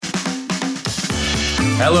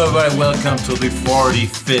Hello everybody, welcome to the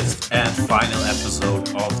 45th and final episode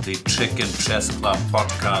of the Chicken Chess Club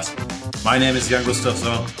podcast. My name is Jan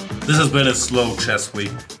Gustafsson. This has been a slow chess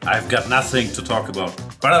week. I've got nothing to talk about.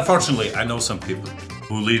 But unfortunately, I know some people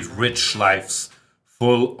who lead rich lives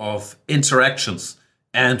full of interactions.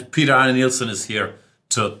 And Peter Arne Nielsen is here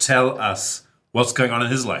to tell us what's going on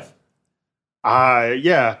in his life.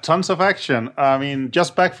 Yeah, tons of action. I mean,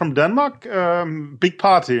 just back from Denmark, big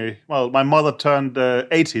party. Well, my mother turned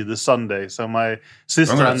 80 this Sunday, so my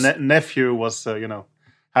sister and nephew was,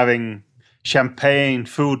 having champagne,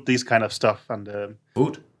 food, these kind of stuff. And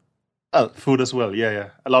Food? Food as well. Yeah.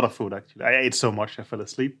 A lot of food, actually. I ate so much I fell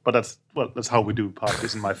asleep. But that's how we do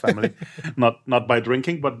parties in my family. Not by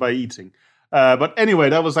drinking, but by eating. But anyway,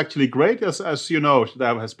 that was actually great. As you know,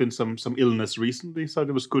 there has been some illness recently, so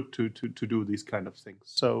it was good to do these kind of things.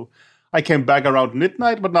 So I came back around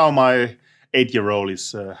midnight, but now my 8-year-old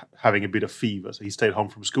is having a bit of fever. So he stayed home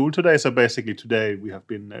from school today. So basically today we have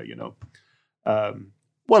been,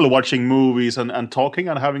 watching movies and talking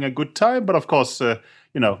and having a good time. But of course,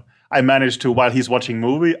 I managed to, while he's watching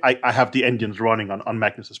movie, I have the engines running on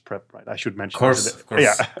Magnus's prep, right? I should mention. Of course.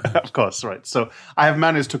 Yeah, of course, right. So I have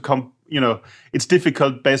managed to come, it's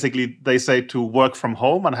difficult, basically, they say, to work from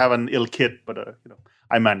home and have an ill kid, but,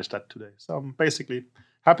 I managed that today. So I'm basically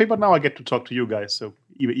happy, but now I get to talk to you guys, so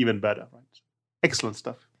even better, right? Excellent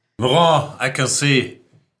stuff. Laurent, I can see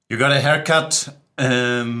you got a haircut,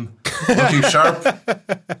 looking sharp,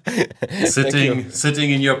 sitting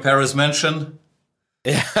in your Paris mansion.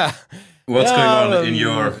 Yeah. What's going on in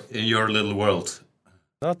your little world?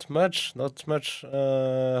 Not much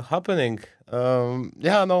happening.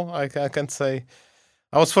 I can say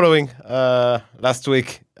I was following last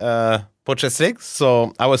week Pro Chess League,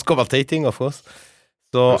 so I was commentating, of course.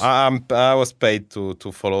 So I was paid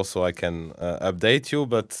to follow, so I can update you.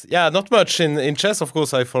 But yeah, not much in chess. Of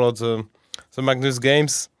course, I followed the Magnus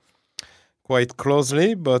games quite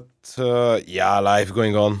closely, but life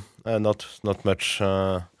going on. Not much,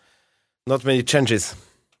 not many changes.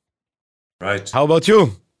 Right. How about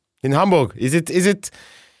you in Hamburg? Is it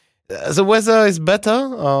the weather is better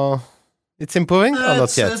or it's improving or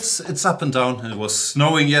not yet? It's up and down. It was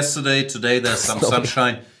snowing yesterday. Today there's some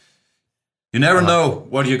sunshine. You never know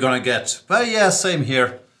what you're gonna get. But yeah, same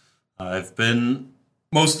here. I've been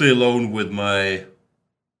mostly alone with my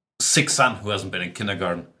sick son who hasn't been in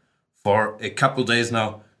kindergarten for a couple days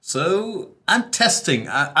now. So I'm testing.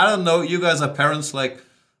 I don't know. You guys are parents. Like,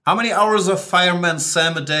 how many hours of Fireman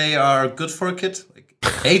Sam a day are good for a kid? Like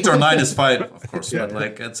 8 or 9 is fine, of course. Yeah. But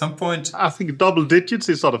like at some point, I think double digits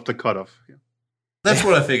is sort of the cutoff. Yeah. That's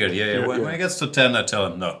what I figured. Yeah. When it gets to 10, I tell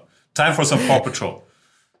him no. Time for some Paw Patrol.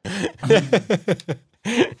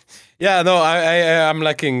 Yeah, no, I'm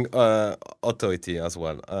lacking authority as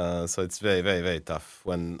well. So it's very, very, very tough.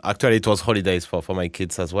 When actually it was holidays for my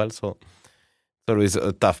kids as well. So it's always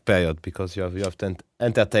a tough period because you have to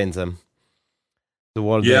entertain them the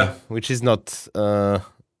whole day, which is not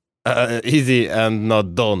easy and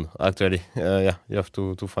not done, actually. You have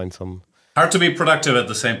to find some... Hard to be productive at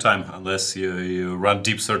the same time unless you run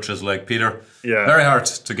deep searches like Peter. Yeah. Very hard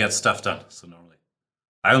to get stuff done. So normally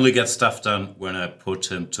I only get stuff done when I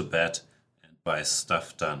put him to bed. And by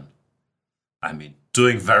stuff done, I mean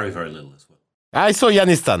doing very, very little as well. I saw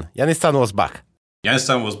Yanistan. Yanistan was back.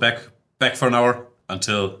 Yanistan was back for an hour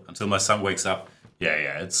until my son wakes up.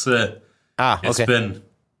 Yeah. It's been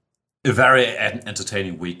a very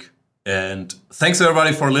entertaining week. And thanks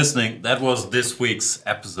everybody for listening. That was this week's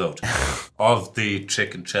episode of the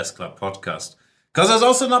Chicken Chess Club podcast. Because there's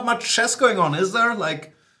also not much chess going on, is there?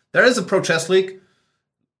 Like, there is a Pro Chess League.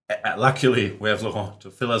 Luckily, we have Laurent to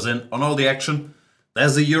fill us in on all the action.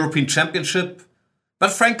 There's the European Championship.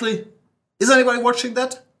 But frankly, is anybody watching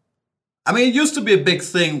that? I mean, it used to be a big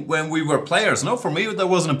thing when we were players. No, for me, that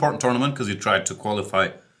was an important tournament because you tried to qualify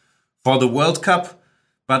for the World Cup.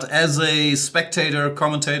 But as a spectator,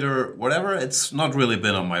 commentator, whatever, it's not really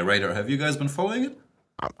been on my radar. Have you guys been following it?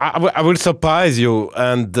 I will surprise you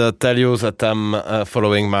and tell you that I'm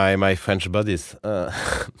following my French buddies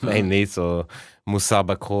mainly. So Moussa,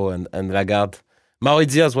 Bacro, and Lagarde.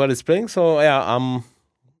 Maurizio as well is playing. So yeah,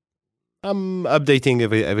 I'm updating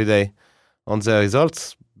every day on their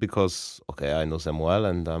results because I know them well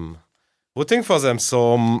and I'm rooting for them.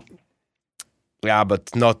 So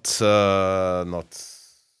but not.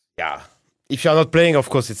 If you're not playing, of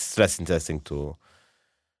course, it's less interesting to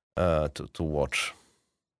watch.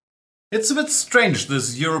 It's a bit strange,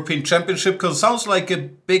 this European Championship, because it sounds like a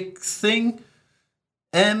big thing,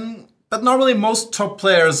 but normally most top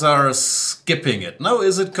players are skipping it. No,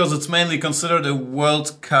 is it because it's mainly considered a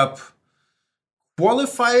World Cup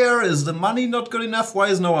qualifier? Is the money not good enough? Why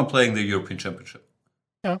is no one playing the European Championship?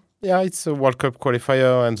 Yeah, it's a World Cup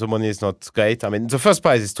qualifier and the money is not great. I mean, the first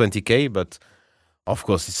prize is 20k, but of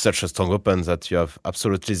course it's such a strong open that you have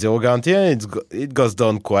absolutely zero guarantee. It goes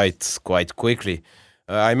down quite quickly.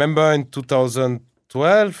 I remember in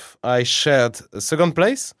 2012 I shared second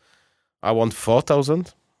place. I won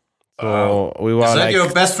 4,000. So we were. Is that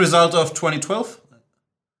your best result of 2012?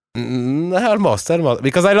 Almost,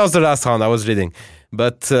 because I lost the last round. I was leading,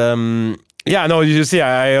 but yeah, no. You see,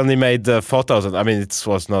 I only made 4,000. I mean, it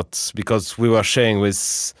was not because we were sharing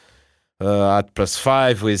with at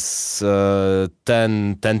 +5 with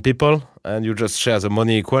 10 people, and you just share the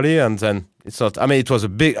money equally, and then it's not. I mean, it was a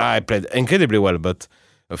big. I played incredibly well, but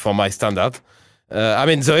for my standard. I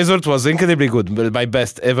mean, the result was incredibly good, my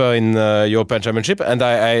best ever in European Championship, and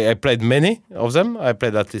I played many of them. I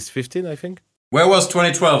played at least 15, I think. Where was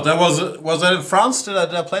 2012? Was that in France? Did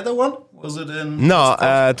I play that one? Was it in? No,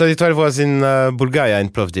 2012 was in Bulgaria, in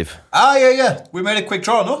Plovdiv. Yeah. We made a quick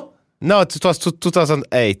draw, no? No, it was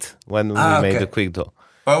 2008 when we made a quick draw.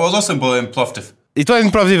 But it was also in Plovdiv. It was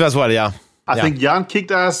in Plovdiv as well, yeah. I think Jan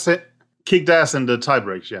kicked ass in the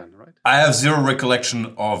tiebreak, Jan, right? I have zero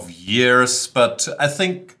recollection of years, but I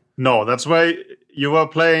think... No, that's why you were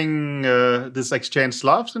playing this Exchange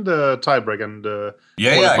Slavs in the tiebreak and...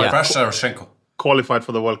 I crashed Zaroshenko. Qualified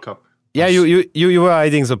for the World Cup. Yeah, you were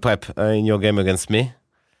hiding the prep in your game against me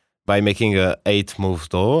by making a 8-move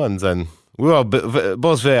draw, and then we were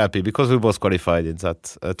both very happy because we both qualified in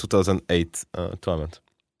that 2008 tournament.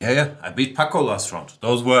 Yeah, I beat Paco last round.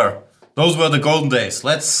 Those were the golden days.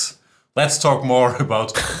 Let's talk more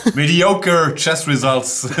about mediocre chess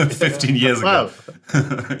results 15 years ago.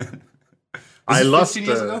 I lost 15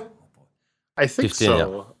 years ago? I think 15, so.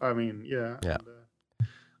 Yeah. I mean, yeah. Yeah. And,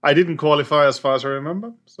 I didn't qualify as far as I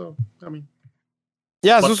remember. So, I mean.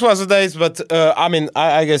 Yeah, those were the days. But, I mean,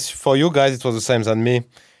 I guess for you guys, it was the same than me.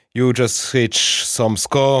 You just reach some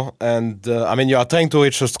score. And, I mean, you are trying to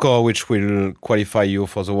reach a score which will qualify you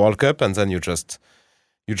for the World Cup. And then you just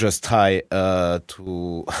try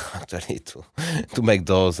to actually to make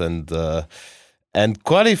those and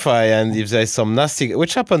qualify. And if there's some nasty,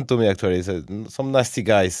 which happened to me actually, some nasty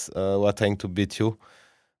guys who are trying to beat you.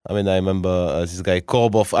 I mean, I remember this guy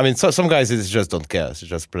Korobov. I mean, some guys they just don't care. They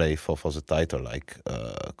just play for the title, like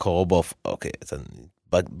Korobov. Okay, then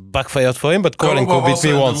backfired for him, but Kovalenko beat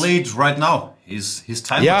me once. The lead right now. He's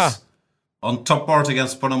timeless. On top board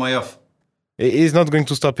against Ponomarev. He's not going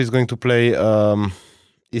to stop. He's going to play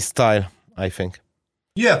his style, I think.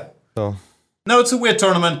 Yeah. So. No, it's a weird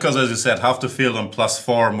tournament because, as you said, half the field on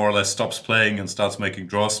 +4 more or less stops playing and starts making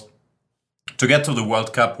draws. To get to the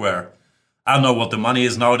World Cup, where I don't know what the money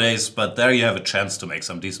is nowadays, but there you have a chance to make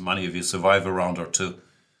some decent money if you survive a round or two.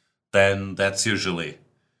 Then that's usually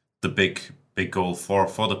the big goal for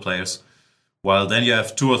the players. While then you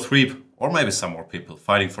have 2 or 3, or maybe some more people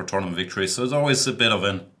fighting for tournament victories. So it's always a bit of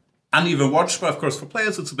an uneven watch, but of course for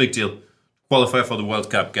players it's a big deal. Qualify for the World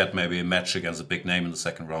Cup, get maybe a match against a big name in the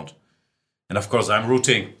second round. And of course I'm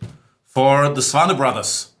rooting for the Svane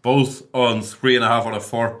brothers, both on 3.5 out of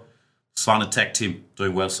 4. Svane tech team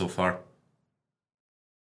doing well so far.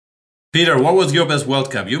 Peter, what was your best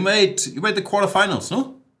World Cup? You made the quarterfinals,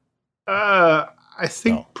 no? I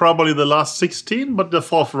think probably the last 16, but the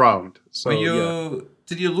 4th round. So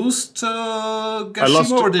did you lose to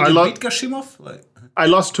Gashimov or did you beat Gashimov? I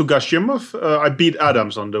lost to Gashimov. I beat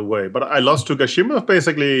Adams on the way, but I lost to Gashimov.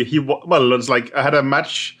 Basically, it's like I had a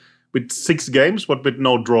match with 6 games, but with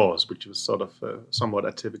no draws, which was sort of somewhat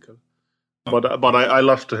atypical. But I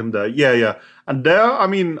lost to him there. Yeah. And there, I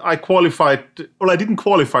mean, I qualified. Well, I didn't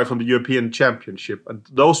qualify from the European Championship, and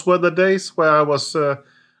those were the days where I was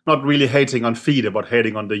not really hating on FIDE, but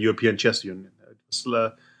hating on the European Chess Union. It was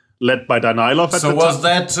led by Danilov. So was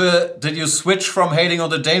that? Did you switch from hating on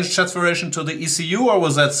the Danish Chess Federation to the ECU, or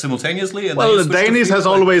was that simultaneously? And well, the Danish has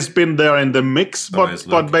always been there in the mix,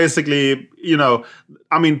 but basically,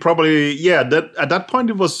 I mean, probably, at that point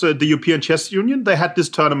it was the European Chess Union. They had this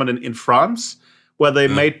tournament in France where they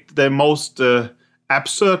made their most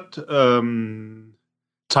absurd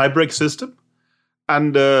tiebreak system.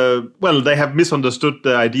 And, they have misunderstood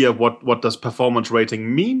the idea of what does performance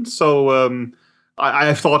rating mean. So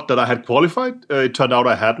I thought that I had qualified. It turned out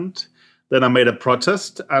I hadn't. Then I made a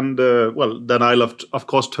protest. And, then I, of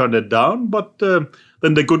course, turned it down. But then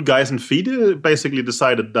the good guys in FIDE basically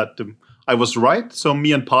decided that I was right. So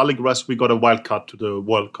me and Parligras, we got a wild card to the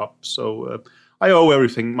World Cup. So I owe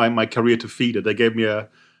everything, my career to FIDE. They gave me a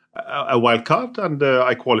wild card, and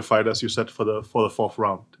I qualified, as you said, for the 4th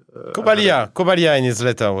round. Kobalia in his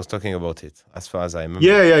letter was talking about it, as far as I remember.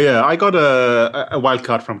 Yeah. I got a wild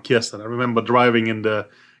card from Kirsten. I remember driving in the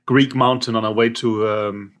Greek mountain on our way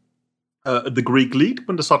to the Greek league,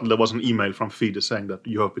 when suddenly there was an email from FIDE saying that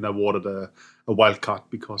you have been awarded a wild card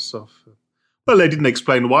because of... well, they didn't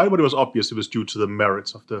explain why, but it was obvious it was due to the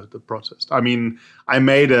merits of the protest. I mean, I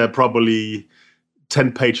made a probably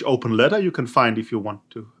 10-page open letter you can find if you want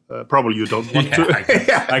to. Probably you don't want to.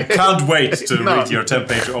 I can't wait to read your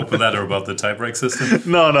 10-page open letter about the tie-break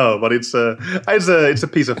system. No, but it's a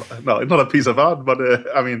piece of... no, it's not a piece of art, but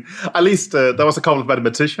I mean, at least there was a couple of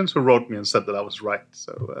mathematicians who wrote me and said that I was right.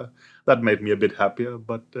 So that made me a bit happier.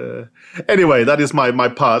 But anyway, that is my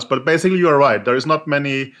past. But basically, you're right. There is not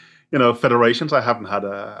many... federations I haven't had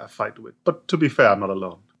a fight with. But to be fair, I'm not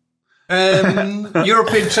alone.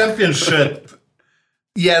 European Championship.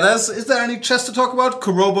 Yeah, is there any chess to talk about?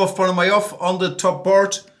 Korobov, Ponomarev on the top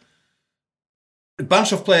board. A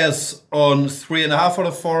bunch of players on 3.5 out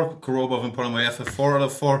of 4. Korobov and Ponomarev have 4 out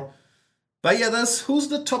of 4. But yeah, who's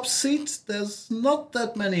the top seed? There's not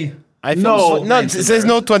that many. I think there's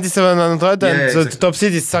no 2700, and the top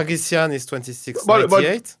seed is Sargsyan, is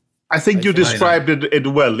 2698. I think you described it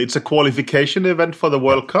well. It's a qualification event for the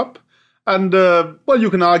World Cup. And, you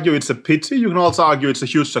can argue it's a pity. You can also argue it's a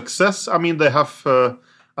huge success. I mean, they have,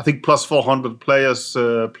 I think, plus 400 players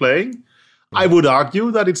playing. I would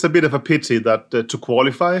argue that it's a bit of a pity that to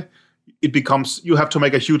qualify, you have to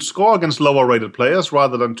make a huge score against lower-rated players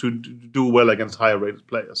rather than to do well against higher-rated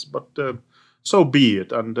players. But so be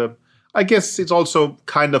it. And I guess it's also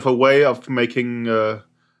kind of a way of making...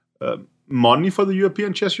 money for the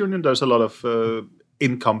European Chess Union. There's a lot of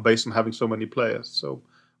income based on having so many players. So,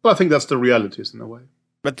 I think that's the realities in a way.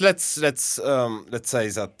 But let's say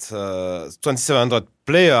that 2,700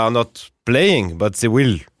 players are not playing, but they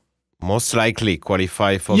will most likely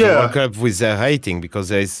qualify for the World Cup with their rating, because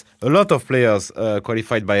there is a lot of players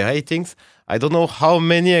qualified by ratings. I don't know how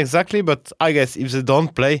many exactly, but I guess if they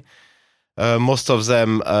don't play, most of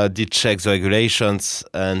them did check the regulations,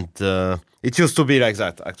 and it used to be like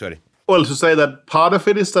that actually. Well, to say that part of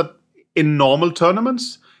it is that in normal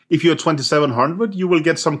tournaments, if you're 2,700, you will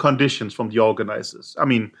get some conditions from the organizers. I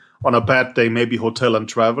mean, on a bad day, maybe hotel and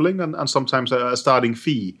traveling, and sometimes a starting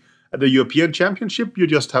fee. At the European Championship, you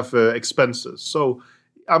just have expenses. So,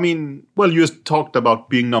 I mean, you talked about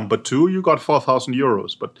being number 2, you got 4,000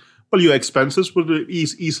 euros, but your expenses will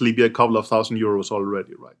easily be a couple of thousand euros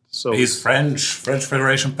already, right? So he's French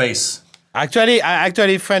Federation pays.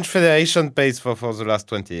 Actually, French Federation pays for the last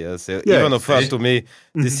 20 years. Even offered to me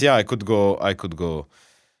this year, I could go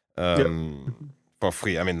for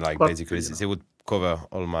free. I mean, basically, they would cover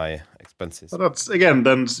all my expenses. But that's, again,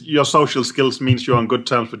 then your social skills means you're on good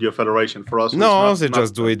terms with your federation. For us, no, they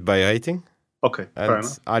just do it by rating. Okay, fair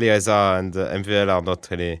enough. AliReza and MVL are not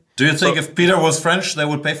really... Do you think if Peter was French, they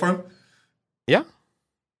would pay for him? Yeah.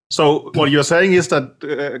 So what you're saying is that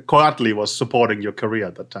Coatli was supporting your career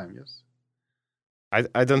at that time, yes?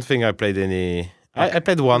 I don't think I played any. I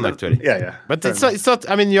played one actually. Yeah. But it's not.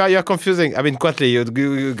 I mean, you're confusing. I mean, Coatli,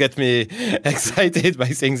 you get me excited by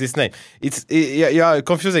saying this name. You're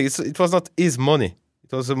confusing. It was not his money.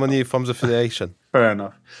 It was the money from the federation. Fair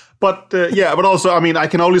enough. But but also, I mean, I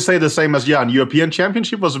can only say the same as Jan. European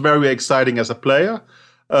Championship was very exciting as a player.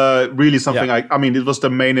 Really something. Yeah. I mean, it was the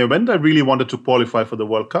main event. I really wanted to qualify for the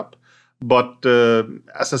World Cup, but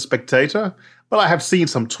as a spectator. Well, I have seen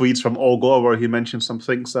some tweets from Ågaard where he mentioned some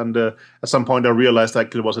things, and at some point I realized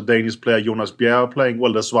that it was a Danish player, Jonas Bjerre, playing.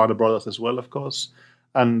 Well, the Svane brothers as well, of course.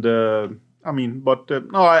 And I mean, but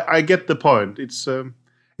no, I get the point. It's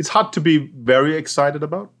hard to be very excited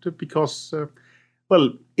about it because,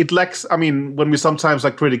 it lacks. I mean, when we sometimes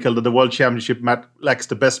are critical that the World Championship lacks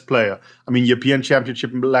the best player, I mean, European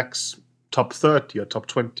Championship lacks top 30 or top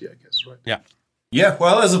 20, I guess, right? Yeah. Yeah,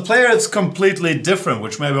 well, as a player, it's completely different,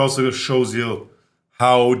 which maybe also shows you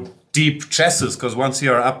how deep chess is. Because once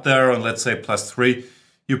you're up there on, let's say, +3,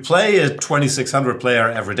 you play a 2,600 player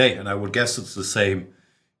every day. And I would guess it's the same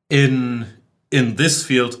in this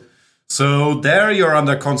field. So there you're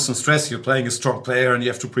under constant stress. You're playing a strong player and you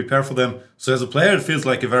have to prepare for them. So as a player, it feels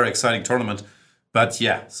like a very exciting tournament. But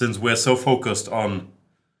yeah, since we're so focused on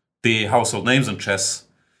the household names in chess,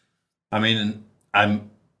 I mean,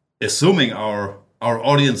 I'm assuming our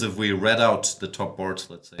audience, if we read out the top board,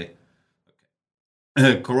 let's say,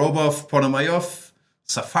 Korobov, Ponomarev,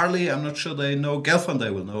 Safarli, I'm not sure they know. Gelfand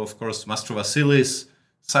they will know, of course. Mastro Vasilis,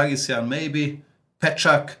 Sargsyan maybe,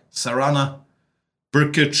 Petchak, Sarana,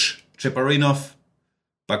 Brkic, Cheparinov,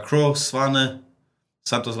 Bakro, Svane,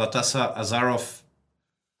 Santos Latasa, Azarov,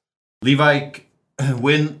 Levaik,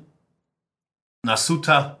 Win,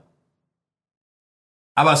 Nasuta,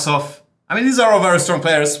 Abasov. I mean, these are all very strong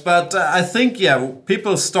players, but I think,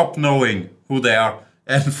 people stop knowing who they are.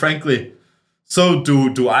 And frankly, so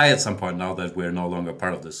do I at some point now that we're no longer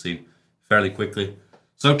part of this scene fairly quickly.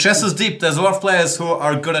 So chess is deep. There's a lot of players who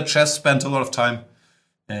are good at chess, spend a lot of time.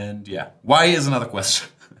 And why is another question.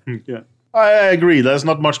 Yeah, I agree. There's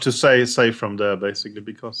not much to say from there, basically,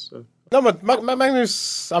 because... No, but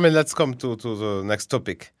Magnus, I mean, let's come to the next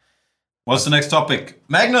topic. What's the next topic?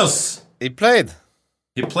 Magnus! He played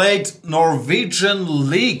Norwegian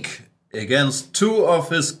League against two of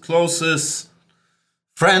his closest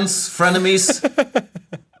frenemies,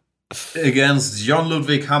 against Jon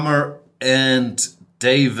Ludvig Hammer and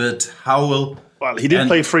David Howell. Well, he did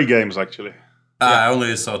play 3 games, actually. I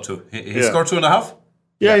only saw 2. He scored 2.5?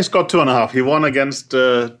 Yeah, he scored 2.5. He won against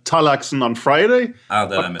Tallaksen on Friday.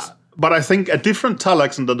 That I missed. But I think a different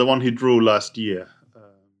Tallaksen than the one he drew last year.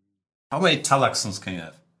 How many Tallaksens can you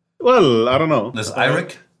have? Well, I don't know. There's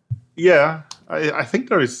Eirik? Yeah, I think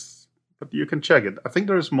there is, but you can check it. I think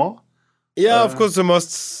there is more. Yeah, of course, the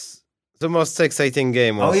most exciting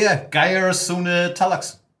game was... Geir Sune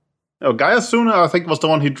Tallaksen. Oh, Geir Sune, I think, was the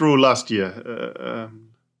one he drew last year.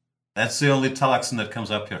 That's the only Tallaksen that comes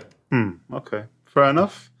up here. Okay, fair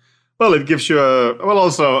enough. Well, it gives you a... Well,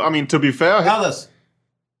 also, I mean, to be fair...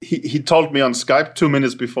 He told me on Skype 2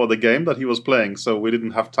 minutes before the game that he was playing, so we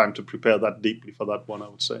didn't have time to prepare that deeply for that one, I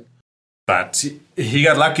would say. But he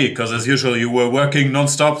got lucky, because as usual, you were working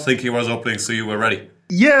non-stop, thinking he was opening, so you were ready.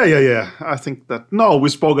 Yeah. I think that... No, we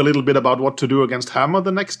spoke a little bit about what to do against Hammer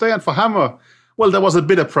the next day, and for Hammer, well, there was a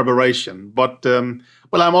bit of preparation. But, I'm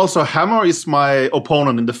also... Hammer is my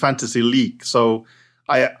opponent in the Fantasy League, so...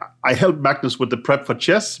 I helped Magnus with the prep for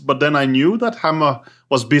chess, but then I knew that Hammer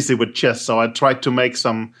was busy with chess, so I tried to make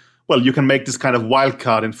some... Well, you can make this kind of wild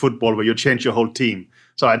card in football where you change your whole team.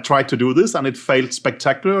 So I tried to do this, and it failed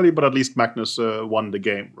spectacularly, but at least Magnus won the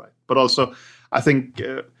game, right? But also, I think...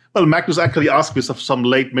 Magnus actually asked me some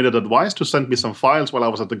late-minute advice to send me some files while I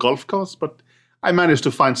was at the golf course, but I managed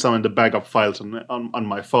to find some in the backup files on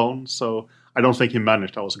my phone, so... I don't think he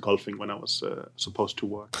managed. I was golfing when I was supposed to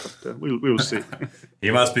work, but we'll see.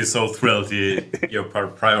 He must be so thrilled. Your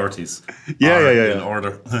priorities in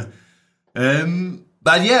order.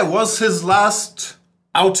 But was his last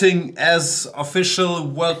outing as official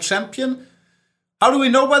world champion? How do we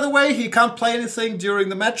know, by the way, he can't play anything during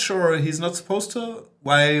the match, or he's not supposed to?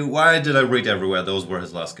 Why did I read everywhere those were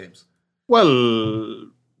his last games? Well...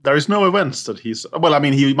 There is no events that he's... Well, I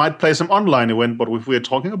mean, he might play some online event, but if we're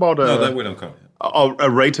talking about that we don't count. A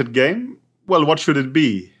rated game, well, what should it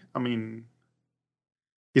be? I mean,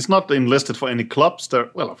 he's not enlisted for any clubs.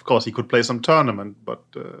 Well, of course, he could play some tournament, but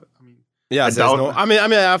I mean... Yeah, I mean,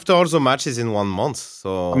 after all the matches in 1 month,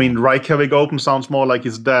 so... I mean, Reykjavik Open sounds more like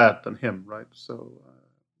his dad than him, right? So,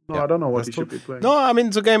 I don't know what he should be playing. No, I mean,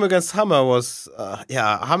 the game against Hammer was...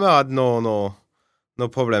 Hammer had no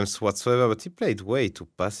problems whatsoever, but he played way too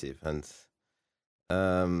passive, and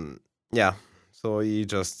so he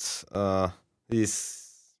just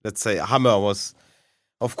let's say Hammer was,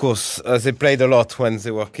 of course, they played a lot when they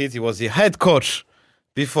were kids. He was the head coach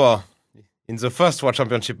before in the first World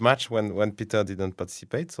Championship match when Peter didn't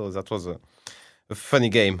participate, so that was a funny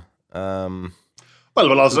game.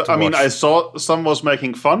 Well, also, I mean, I saw some was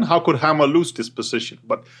making fun. How could Hammer lose this position?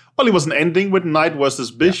 But, well, it was an ending with knight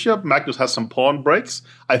versus bishop. Yeah. Magnus has some pawn breaks.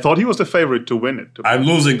 I thought he was the favorite to win it. I'm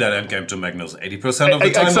losing that endgame to Magnus 80% of the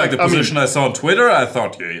time. Like the position I saw on Twitter, I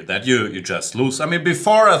thought that you just lose. I mean,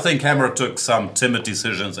 before, I think Hammer took some timid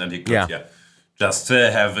decisions and he could, just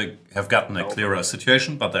have gotten a clearer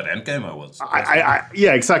situation. But that endgame, I was...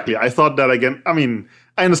 Yeah, exactly. I thought that again. I mean...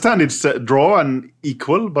 I understand it's a draw and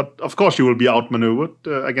equal, but of course you will be outmaneuvered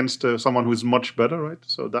against someone who's much better, right?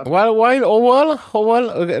 So that. Well, while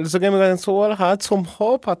Howell, the game against Howell had some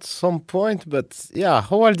hope at some point, but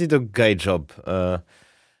Howell did a great job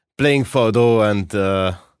playing for Doe and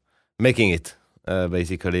making it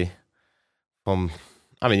basically.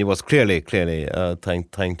 He was clearly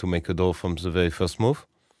trying to make a Doe from the very first move.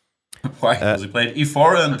 Why? Because he played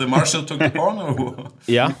e4 and the marshal took the pawn? Or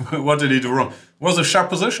yeah. What did he do wrong? Was it a sharp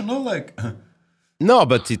position? No,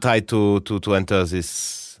 but he tried to enter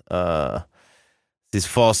this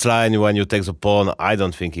fourth line when you take the pawn. I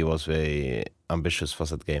don't think he was very ambitious for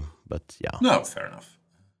that game. But yeah. No, fair enough.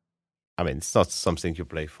 I mean, it's not something you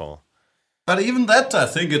play for. But even that, I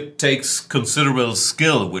think it takes considerable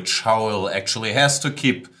skill, which Howell actually has to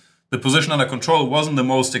keep. The position under control wasn't the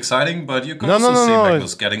most exciting, but you could see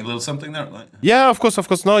Magnus getting a little something there. Yeah, of course.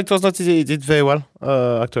 No, it was not easy. He did very well,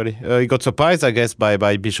 actually. He got surprised, I guess, by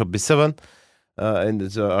bishop b7 in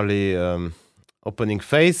the early opening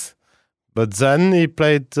phase. But then he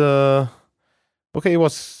played Okay, he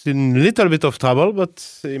was in a little bit of trouble,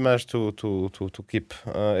 but he managed to keep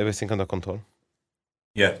everything under control.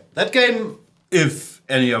 Yeah, that game, if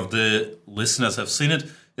any of the listeners have seen it,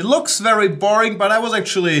 it looks very boring, but I was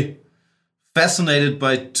actually fascinated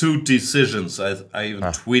by two decisions. I even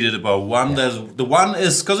tweeted about one. Yeah. The one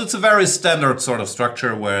is, because it's a very standard sort of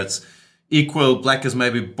structure where it's equal, black is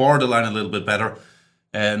maybe borderline a little bit better,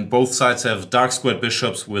 and both sides have dark squared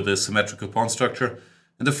bishops with a symmetrical pawn structure.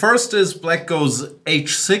 And the first is black goes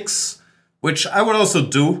h6, which I would also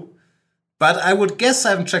do, but I would guess,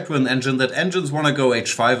 I haven't checked with an engine, that engines want to go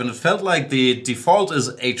h5, and it felt like the default is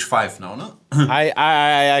h5 now, no? I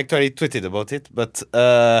actually tweeted about it, but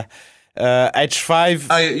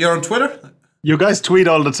h5... You're on Twitter? You guys tweet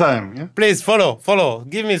all the time, yeah? Please, follow.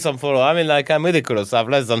 Give me some follow. I mean, like, I'm ridiculous. I have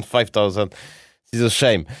less than 5,000. It's a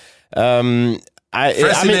shame.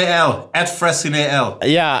 Fressinet at Fressinet.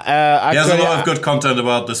 Yeah. He has a lot of good content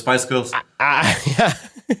about the Spice Girls. Yeah.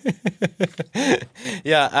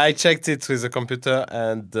 Yeah, I checked it with the computer,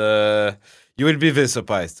 and you will be very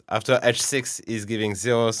surprised. After h6 is giving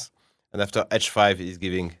zeros, and after h5 is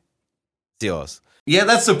giving zeros. Yeah,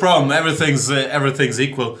 that's the problem. Everything's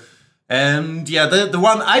equal. And yeah, the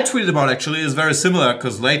one I tweeted about actually is very similar,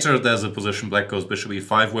 because later there's a position black goes bishop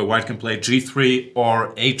e5 where white can play g3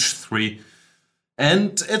 or h3.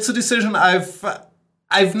 And it's a decision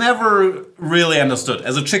I've never really understood.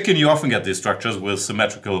 As a chicken, you often get these structures with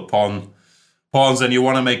symmetrical pawns, and you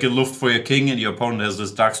want to make a luft for your king, and your opponent has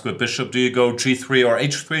this dark squared bishop. Do you go g3 or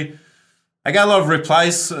h3? I got a lot of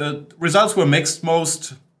replies. Results were mixed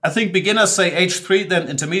most. I think beginners say h3, then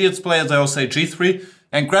intermediate players, they all say g3.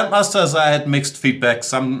 And grandmasters, I had mixed feedback.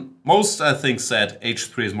 Most, I think, said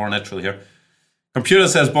h3 is more natural here. Computer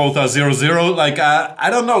says both are 0-0. Like, I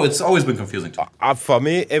don't know. It's always been confusing to me. For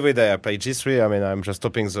me, every day I play g3. I mean, I'm just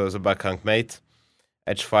stopping the back rank mate.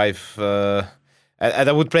 h5, and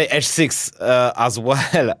I would play h6 as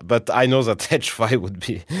well, but I know that h5 would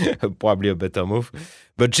be probably a better move.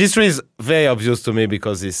 But g3 is very obvious to me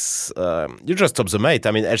because it's you just stop the mate.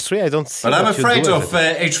 I mean, h3, I don't see. But I'm afraid of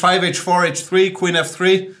h5, h4, h3, queen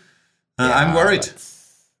f3. I'm worried.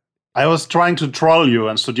 I was trying to troll you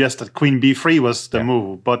and suggest that queen b3 was the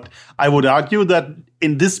move, but I would argue that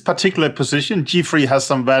in this particular position, g3 has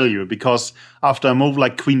some value, because after a move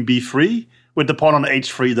like queen b3, with the pawn on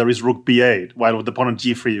h3, there is rook b8, while with the pawn on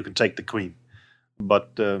g3, you can take the queen.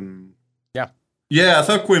 But, Yeah, I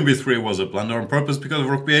thought queen b3 was a blunder on purpose because of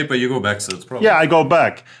rook b8, but you go back, so it's probably... Yeah, I go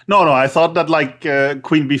back. No, I thought that like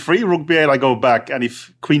queen b3, rook b8, I go back. And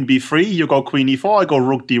if queen b3, you go queen e4, I go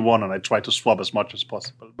rook d1, and I try to swap as much as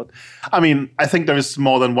possible. But, I mean, I think there is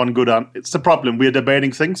more than one good answer. It's the problem. We're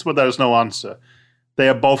debating things, but there is no answer. They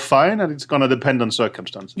are both fine, and it's going to depend on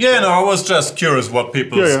circumstances. Yeah, no, I was just curious what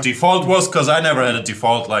people's default was, because I never had a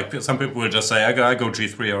default. Like, some people will just say, I go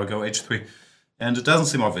g3 or I go h3. And it doesn't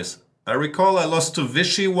seem obvious. I recall I lost to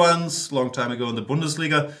Vichy once, long time ago in the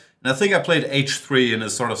Bundesliga, and I think I played h3 in a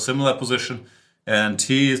sort of similar position, and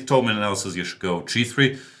he told me in analysis you should go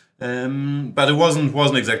g3, but it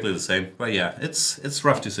wasn't exactly the same. But yeah, it's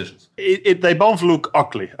rough decisions. They both look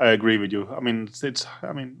ugly. I agree with you. I mean,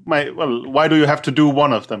 why do you have to do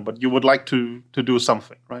one of them? But you would like to do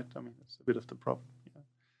something, right? I mean, that's a bit of the problem.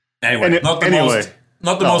 Yeah. Anyway,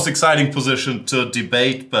 not the most exciting position to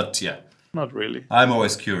debate, but yeah. Not really. I'm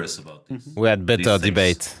always curious about this. We had better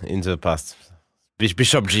debate in the past.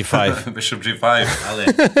 Bishop g5. Bishop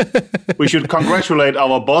g5. We should congratulate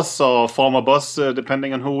our boss or former boss,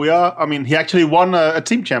 depending on who we are. I mean, he actually won a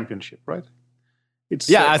team championship, right? That's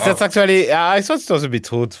actually... I thought it was a bit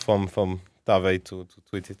rude from Davey to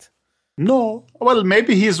tweet it. No. Well,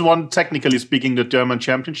 maybe he's won, technically speaking, the German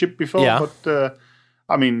championship before. Yeah. But,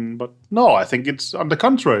 no, I think it's on the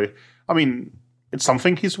contrary. I mean... It's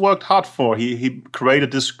something he's worked hard for. He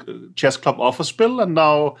created this chess club office bill, and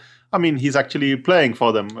now, I mean, he's actually playing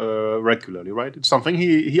for them regularly, right? It's something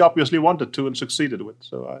he obviously wanted to and succeeded with.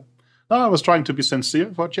 So I was trying to be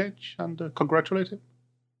sincere for a change and congratulate him.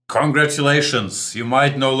 Congratulations. You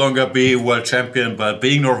might no longer be world champion, but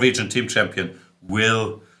being Norwegian team champion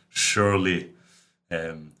will surely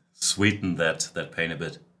sweeten that pain a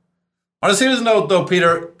bit. On a serious note, though,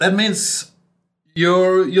 Peter, that means...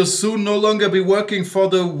 You'll soon no longer be working for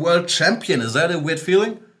the world champion. Is that a weird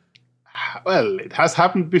feeling? Well, it has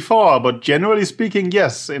happened before, but generally speaking,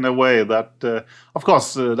 yes, in a way that, of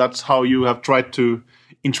course, that's how you have tried to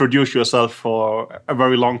introduce yourself for a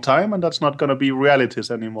very long time, and that's not going to be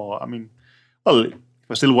realities anymore. I mean, well, if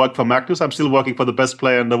I still work for Magnus, I'm still working for the best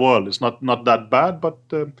player in the world. It's not that bad, but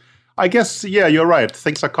I guess, yeah, you're right.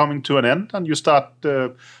 Things are coming to an end, and you start.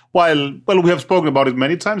 While we have spoken about it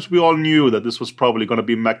many times, we all knew that this was probably going to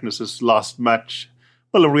be Magnus's last match.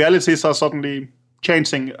 Well, the realities are suddenly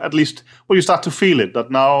changing. At least, you start to feel it.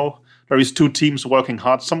 That now there is two teams working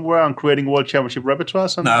hard somewhere on creating World Championship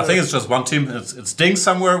repertoires. And, no, I think it's just one team. It's Ding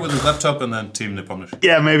somewhere with his laptop, and then Team Nipponish.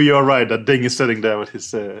 Yeah, maybe you're right. That Ding is sitting there with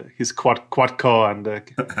his quad core and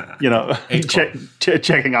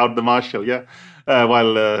checking out the Marshall. Yeah.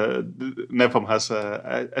 While Nepom has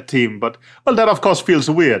a team, but that of course feels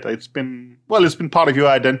weird. It's been part of your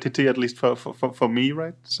identity, at least for me,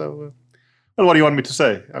 right? So, what do you want me to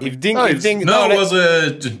say? I mean, it was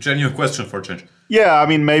a genuine question for a change. Yeah, I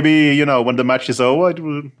mean, maybe when the match is over, it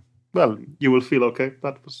will. Well, you will feel okay.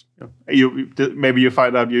 That was maybe you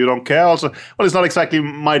find out you don't care. Also, it's not exactly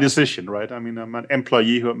my decision, right? I mean, I'm an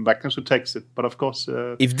employee who Magnus who takes it, but of course,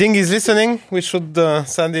 if Ding is listening, we should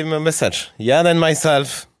send him a message. Jan and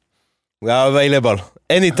myself, we are available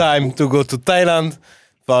anytime to go to Thailand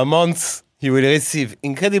for a month. He will receive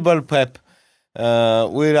incredible prep.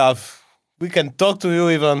 We can talk to you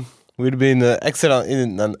even. We'll be in an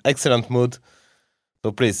excellent mood.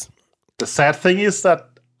 So please. The sad thing is that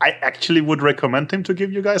I actually would recommend him to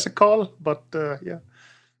give you guys a call, but yeah.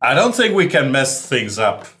 I don't think we can mess things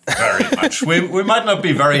up very much. we might not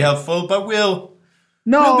be very helpful, but we'll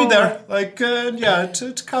be there. Like,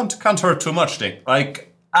 it can't hurt too much, Ding.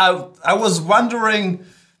 Like, I was wondering,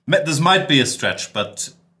 this might be a stretch,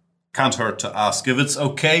 but can't hurt to ask if it's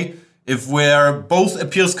okay if we're both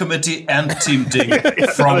appeals committee and Team Ding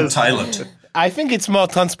from Thailand. I think it's more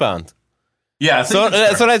transparent. Yeah, so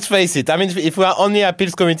let's face it. I mean, if we are only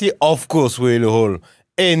appeals committee, of course we will hold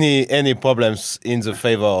any problems in the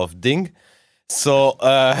favor of Ding. So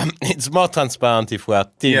it's more transparent if we are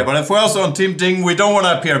team. Yeah, but if we're also on Team Ding, we don't want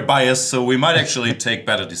to appear biased, so we might actually take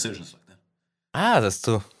better decisions like that. That's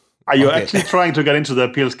true. Are you actually trying to get into the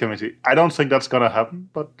appeals committee? I don't think that's going to happen,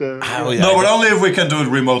 but... No, but only if we can do it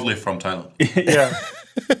remotely from Thailand. Yeah.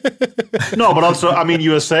 No, but also, I mean,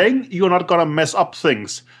 you are saying you're not going to mess up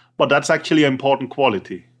things. But that's actually an important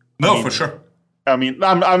quality. No, for sure. I mean,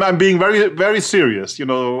 I'm being very, very serious.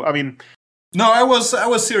 I mean, no, I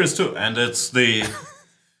was serious too, and it's the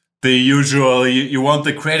usual. You want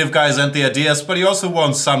the creative guys and the ideas, but you also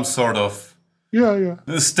want some sort of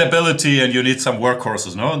stability, and you need some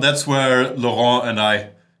workhorses, no? And that's where Laurent and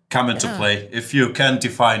I come into play. If you can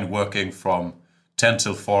define working from 10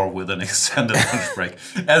 till 4 with an extended lunch break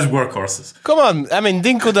as workhorses. Come on, I mean,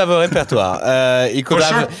 Ding could have a repertoire. He could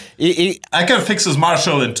have. Sure. I can fix his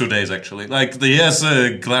Marshall in 2 days, actually. Like, he has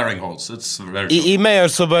glaring holes. It's very. He may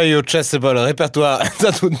also buy you chessable repertoire.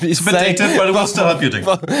 That would be. It's been dated, but it will still help you, Ding.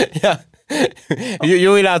 Yeah,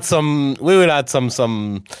 you will add some. We will add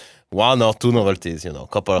some. One or two novelties,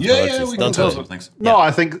 couple of novelties. Yeah, we can tell some things. No, I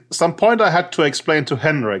think some point I had to explain to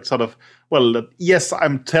Henrik, sort of, yes,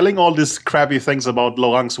 I'm telling all these crappy things about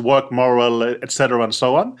Laurent's work moral, etc. and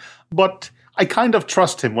so on, but I kind of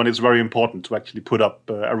trust him when it's very important to actually put up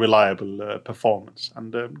a reliable performance,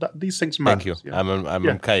 and these things matter. Thank you. Yeah.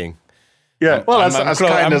 I'm crying. Yeah, well,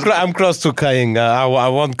 I'm close to crying. I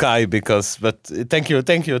won't cry but thank you.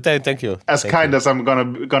 As kind as I'm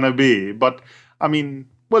gonna be, but I mean.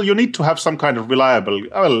 Well, you need to have some kind of reliable.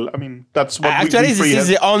 Well, I mean, that's what actually this is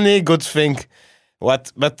the only good thing.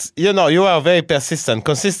 But you are very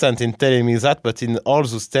consistent in telling me that. But in all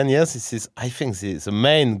those 10 years, this is, I think, the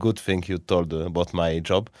main good thing you told about my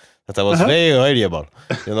job. That I was very reliable.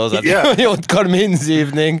 That you would call me in the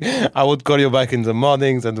evening, I would call you back in the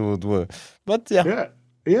mornings, and we would. But yeah.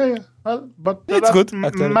 Well, but it's that good.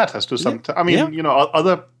 Matters to some. I mean,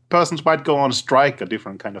 other persons might go on strike at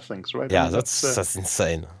different kind of things, right? Yeah, that's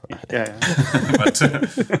insane. Yeah. But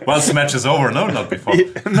once the match is over, not before.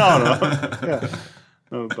 No. Yeah.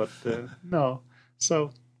 No, but no.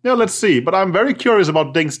 So let's see. But I'm very curious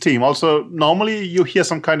about Ding's team. Also, normally you hear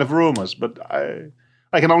some kind of rumors, but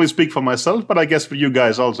I can only speak for myself. But I guess for you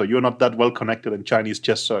guys also, you're not that well connected in Chinese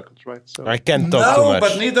chess circles, right? So I can't talk too much. No,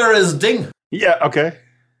 but neither is Ding. Yeah. Okay.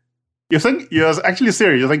 You think you're actually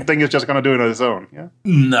serious? You think Ding is just going to do it on his own? Yeah.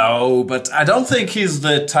 No, but I don't think he's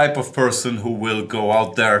the type of person who will go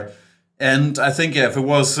out there. And I think if it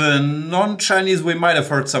was non-Chinese, we might have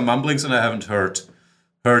heard some mumblings, and I haven't heard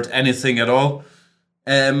anything at all.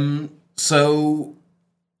 So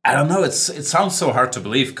I don't know. It sounds so hard to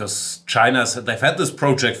believe because they've had this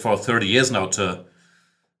project for 30 years now to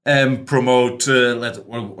promote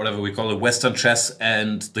whatever we call it, Western chess,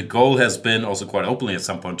 and the goal has been also quite openly at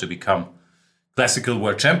some point to become classical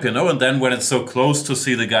world champion. And then when it's so close to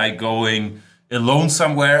see the guy going alone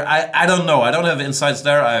somewhere, I don't know. I don't have insights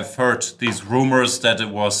there. I've heard these rumors that it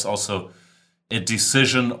was also a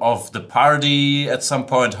decision of the party at some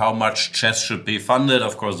point, how much chess should be funded.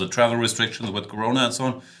 Of course, the travel restrictions with Corona and so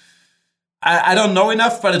on. I don't know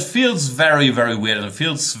enough, but it feels very, very weird. And it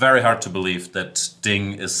feels very hard to believe that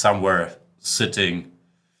Ding is somewhere sitting,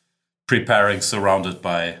 preparing, surrounded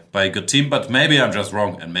by a good team. But maybe I'm just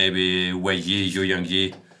wrong. And maybe Wei Yi, Yu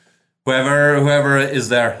Yangyi, whoever is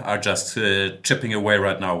there are just chipping away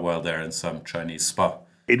right now while they're in some Chinese spa.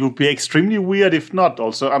 It would be extremely weird if not.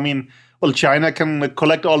 Also, I mean, well, China can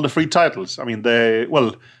collect all the free titles. I mean, the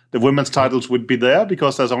women's titles would be there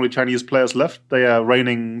because there's only Chinese players left. They are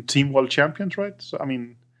reigning team world champions, right? So, I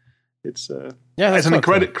mean, it's an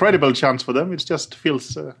incredible chance for them. It just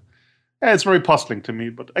feels, it's very puzzling to me.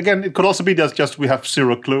 But again, it could also be that just we have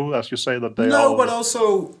zero clue, as you say, that they are. No, but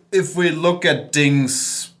also if we look at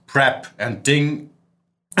Ding's prep, and Ding,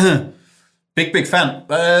 big fan.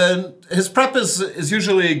 His prep is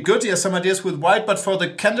usually good. He has some ideas with white, but for the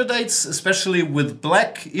candidates, especially with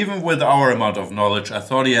black, even with our amount of knowledge, I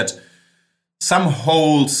thought he had some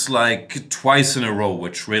holes like twice in a row,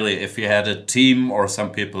 which really, if he had a team or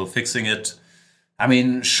some people fixing it, I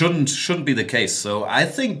mean, shouldn't be the case. So I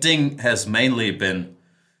think Ding has mainly been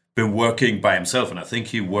working by himself, and I think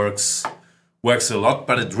he works a lot,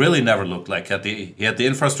 but it really never looked like he had the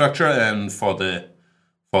infrastructure, and for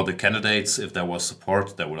the candidates, if there was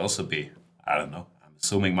support, there would also be, I don't know, I'm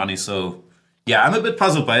assuming money. So, yeah, I'm a bit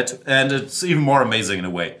puzzled by it. And it's even more amazing in a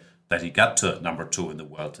way that he got to number 2 in the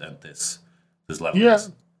world at this level. Yeah.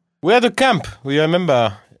 We had a camp, we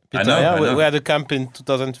remember, Peter. I know. We had a camp in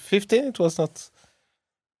 2015. It was not...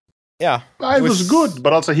 Yeah. It was good,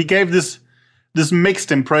 but also he gave this mixed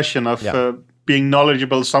impression of being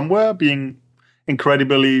knowledgeable somewhere, being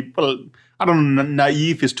incredibly... well. I don't know,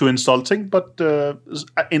 naive is too insulting, but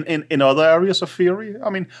in other areas of theory, I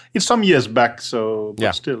mean, it's some years back, so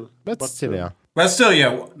but still. But still, yeah. But still,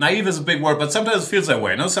 yeah, naive is a big word, but sometimes it feels that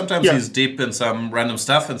way. No, sometimes he's deep in some random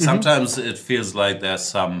stuff, and sometimes it feels like there's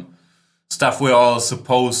some stuff we all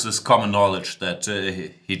suppose is common knowledge that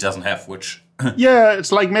he doesn't have, which... yeah,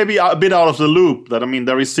 it's like maybe a bit out of the loop. That, I mean,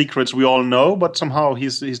 there is secrets we all know, but somehow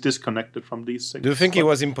he's disconnected from these things. Do you think he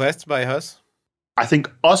was impressed by us? I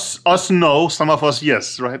think us no, some of us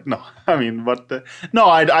yes, right? No, I mean, but no,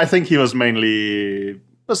 I think he was mainly.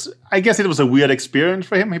 I guess it was a weird experience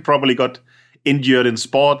for him. He probably got injured in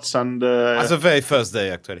sports and. As the very first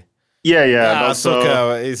day, actually. Yeah. Also,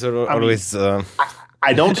 soccer is always.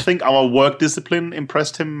 I don't think our work discipline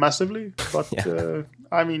impressed him massively, but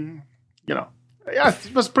I mean, yeah,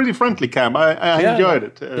 it was pretty friendly camp. I enjoyed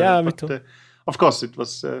it. Me too. Of course, it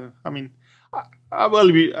was. I mean.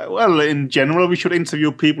 Well, in general, we should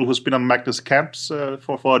interview people who's been on Magnus camps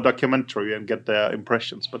for a documentary and get their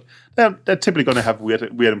impressions. But they're typically going to have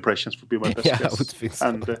weird impressions. Would be my best guess. I would think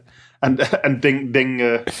so. And Ding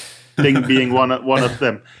being one of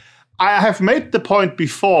them. I have made the point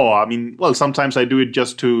before. I mean, well, sometimes I do it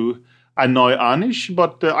just to annoy Anish,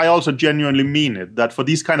 but I also genuinely mean it. That for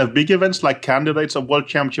these kind of big events like candidates of World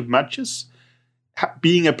Championship matches,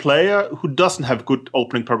 being a player who doesn't have good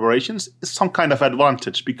opening preparations is some kind of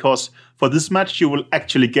advantage, because for this match you will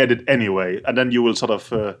actually get it anyway, and then you will sort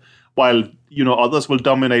of while others will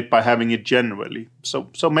dominate by having it generally.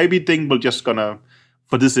 So maybe Ding will just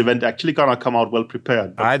for this event actually gonna come out well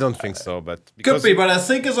prepared. I don't think so, but could be. But I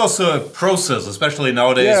think it's also a process, especially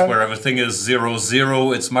nowadays where everything is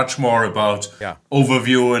 0-0. It's much more about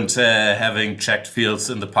overview and having checked fields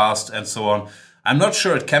in the past and so on. I'm not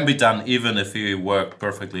sure it can be done even if you work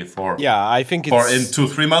perfectly for. Yeah, I think for in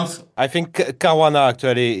 2-3 months. I think Caruana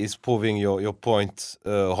actually is proving your point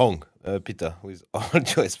wrong, Peter. With all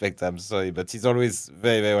due respect, I'm sorry, but he's always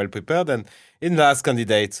very, very well prepared. And in the last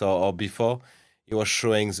candidates or before, he was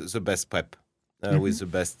showing the best prep with the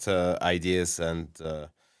best ideas and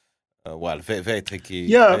very, very tricky.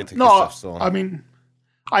 Yeah, very tricky stuff, so. I mean,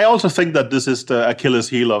 I also think that this is the Achilles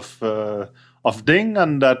heel of Ding,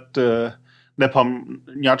 and that.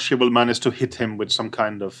 Nepomniachtchi will manage to hit him with some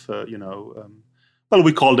kind of,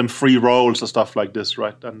 we call them free rolls or stuff like this,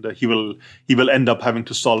 right? And he will end up having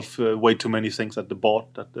to solve way too many things at the board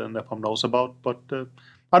that Nepom knows about. But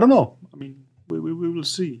I don't know. I mean, we will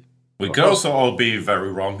see. We could also all be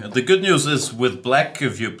very wrong. And the good news is with black,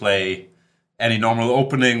 if you play any normal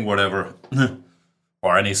opening, whatever,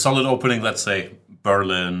 or any solid opening, let's say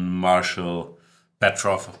Berlin, Marshall,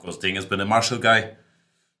 Petrov, of course, Ding has been a Marshall guy.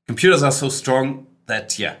 Computers are so strong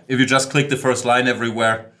that, if you just click the first line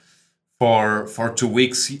everywhere for 2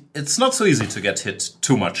 weeks, it's not so easy to get hit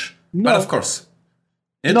too much. No. But of course,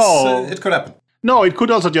 it could happen. No, it could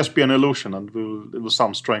also just be an illusion, and it will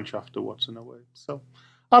sound strange afterwards in a way. So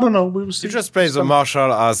I don't know. We will see. You just play the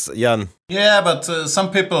Marshall as Jan. Yeah, but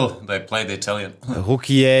some people, they play the Italian.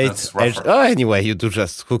 Rookie 8. Anyway, you do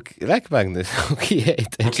just like Magnus. Rookie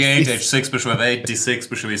 8. Rookie 8, H6, bishop F8, D6,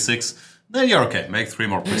 bishop E6. Then you're okay. Make 3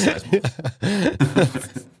 more precise moves.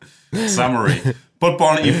 Summary. Put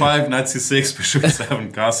pawn E5, knight C6, bishop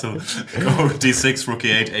E7, castle. Go D6, rook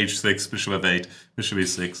E8, H6, bishop F8, bishop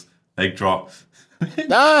E6. Make draw.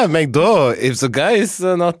 Make draw. If the guy is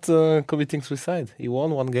not committing suicide, he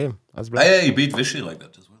won 1 game. Yeah, he beat Vichy like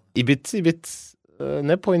that as well. He beat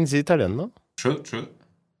Nepo in the Italian, no? True.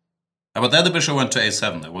 But then the bishop went to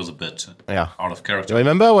A7. That was a bit out of character. You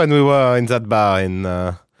remember when we were in that bar in...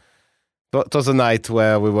 it was a night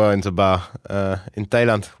where we were in the bar in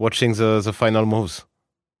Thailand watching the final moves.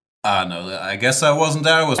 No, I guess I wasn't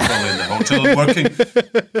there. I was probably in the hotel working.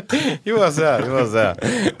 He was there.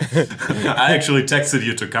 I actually texted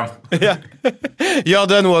you to come. Yeah.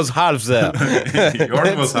 Jordan was half there.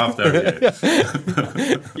 Jordan was half there, yeah.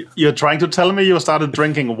 You're trying to tell me you started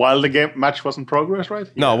drinking while the match was in progress, right?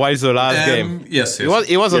 No, while the last game. Yes. It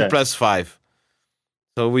was on +5.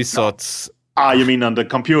 So we thought... you mean on the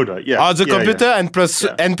computer? Yeah. On the computer and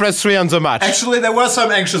 +3 on the match. Actually, there were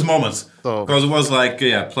some anxious moments. Because it was like,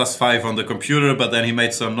 +5 on the computer, but then he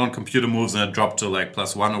made some non-computer moves and it dropped to like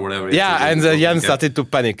 +1 or whatever. Yeah, and Jan started to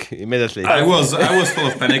panic immediately. I was full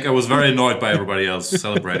of panic. I was very annoyed by everybody else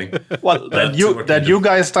celebrating. Well, that you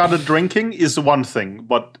guys started drinking is one thing,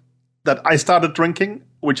 but that I started drinking,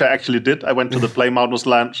 which I actually did, I went to the Play Mountains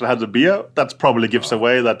Lounge and had a beer, that probably gives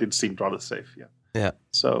away that it seemed rather safe. Yeah.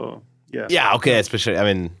 So... Yeah, okay, especially, I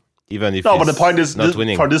mean, even if but the point is,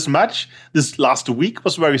 winning. For this match, this last week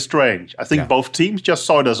was very strange. I think both teams just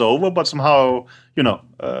saw it as over, but somehow,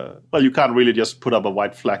 you can't really just put up a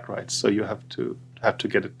white flag, right? So you have to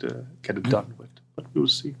get it done with. But we'll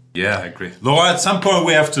see. Yeah, I agree. Laura, at some point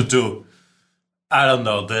we have to do, I don't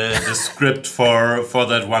know, the script for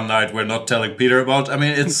that one night we're not telling Peter about. I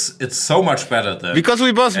mean, it's so much better than... Because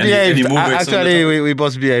we both behaved. Actually, we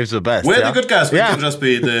both behaved the best. We're the good guys. We can just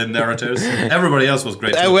be the narrators. Everybody else was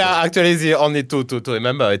great. We are actually the only two to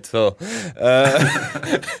remember it. So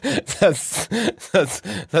that's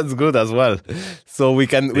good as well. So we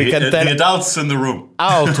can tell... The adults in the room.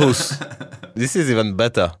 Our truth. This is even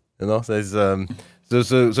better. There's...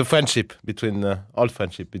 The friendship between old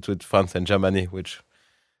friendship between France and Germany, which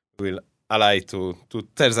will ally to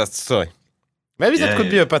tell that story. Maybe that could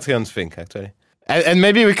be a Patreon thing, actually, and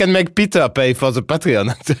maybe we can make Peter pay for the Patreon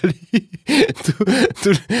actually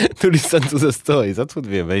to listen to the story. That would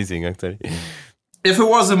be amazing, actually. If it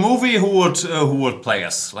was a movie, who would play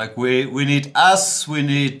us? Like we need us, we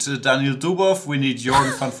need Daniel Dubov, we need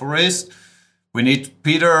Jordan van Foreest, we need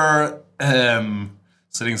Peter.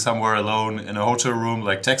 Sitting somewhere alone in a hotel room,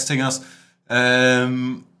 like texting us.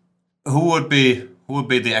 Who would be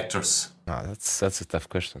the actors? That's a tough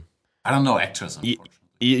question. I don't know actors. Unfortunately,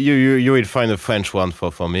 you will find a French one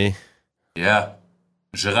for me. Yeah,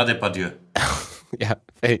 Gérard Depardieu. Yeah,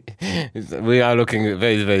 we are looking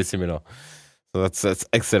very, very similar. So that's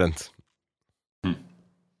excellent.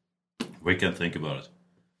 We can think about it.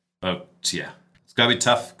 But yeah, it's gonna be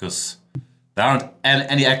tough because there aren't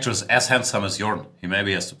any actors as handsome as Jordan. He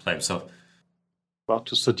maybe has to play himself. About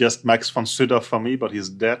to suggest Max von Sydow for me, but he's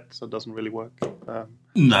dead, so it doesn't really work.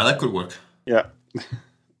 No, that could work. Yeah.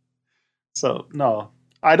 So, no.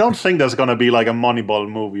 I don't think there's going to be like a Moneyball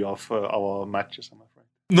movie of our matches, I'm afraid.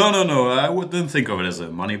 No. I wouldn't think of it as a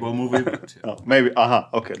Moneyball movie. But, oh, maybe.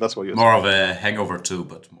 Okay, that's what you're more saying. Of a Hangover 2,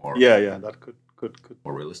 but more... Yeah, that could.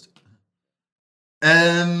 More realistic.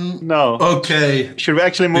 No. Okay. Should we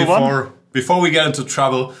actually move on? Before we get into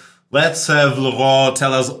trouble, let's have Laurent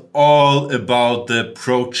tell us all about the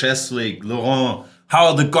Pro Chess League. Laurent, how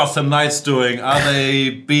are the Gotham Knights doing? Are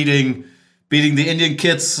they beating the Indian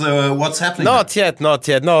kids? What's happening? Not yet. No,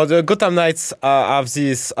 the Gotham Knights have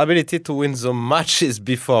this ability to win the matches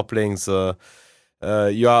before playing the...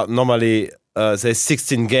 you are normally... there's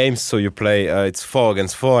 16 games, so you play... it's 4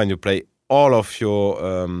 against 4, and you play all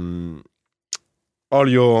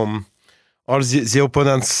the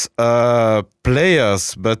opponent's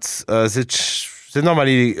players, but they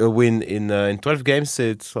normally win in 12 games.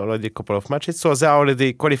 It's already a couple of matches, so they are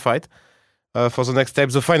already qualified for the next step.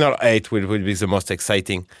 The final 8 will be the most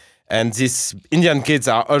exciting. And these Indian kids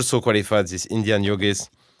are also qualified, these Indian yogis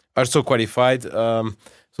also qualified. So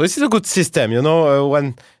this is a good system,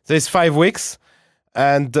 when there's 5 weeks,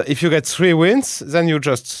 and if you get 3 wins, then you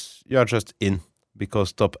are just in.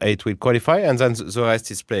 Because top 8 will qualify, and then the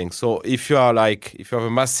rest is playing. So if you have a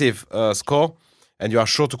massive score and you are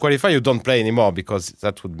sure to qualify, you don't play anymore, because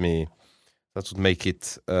that would make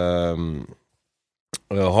it wrong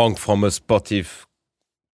from a sportive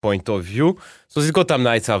point of view. So these Gotham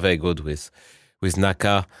Knights are very good with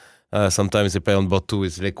Naka. Sometimes they play on board 2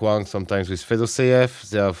 with Lei Kwang, sometimes with Fedoseev.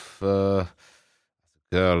 They have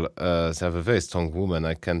they have a very strong woman.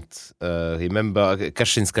 I can't remember.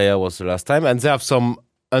 Kashinskaya was the last time. And they have some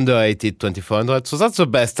underrated 2400. So that's the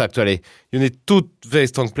best, actually. You need 2 very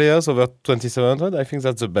strong players over 2700. I think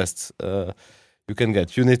that's the best you can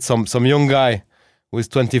get. You need some young guy with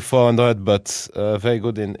 2400, but very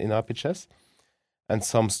good in rapid chess. And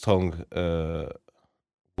some strong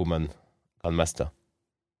woman grandmaster.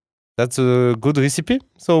 That's a good recipe.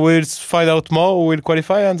 So we'll find out more who will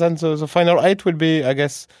qualify, and then the final 8 will be, I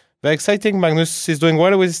guess, very exciting. Magnus is doing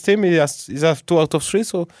well with his team. He has 2 out of 3,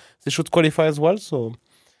 so they should qualify as well. So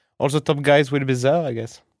all the top guys will be there, I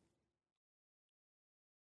guess.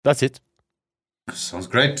 That's it. Sounds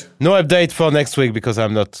great. No update for next week because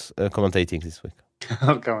I'm not commentating this week.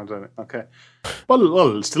 Okay.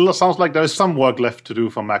 Well, still sounds like there is some work left to do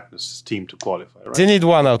for Magnus' team to qualify, right? They need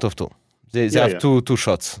 1 out of 2. They have two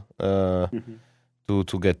shots to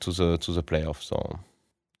get to the playoff, so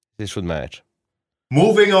they should manage.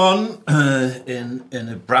 Moving on, in an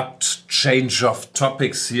abrupt change of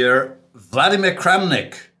topics here, Vladimir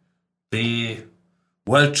Kramnik, the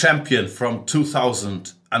world champion from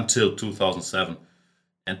 2000 until 2007.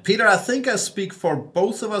 And Peter, I think I speak for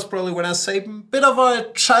both of us probably when I say a bit of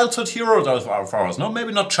a childhood hero of ours. No,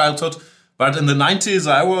 maybe not childhood, but in the 90s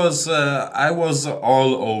I was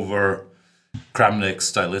all over Kramnik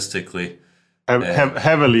stylistically.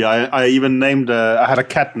 Heavily. I even named I had a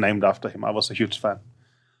cat named after him. I was a huge fan.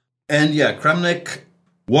 And yeah, Kramnik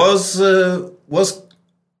was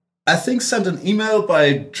I think sent an email by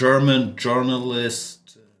a German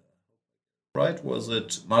journalist, right? Was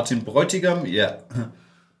it Martin Bräutigam? Yeah.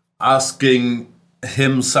 Asking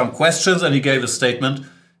him some questions, and he gave a statement.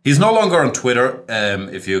 He's no longer on Twitter,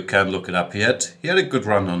 if you can look it up yet. He had a good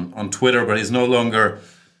run on Twitter, but he's no longer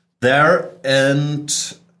there. And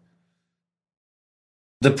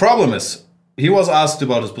the problem is, he was asked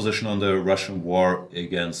about his position on the Russian war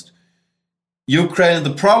against Ukraine. And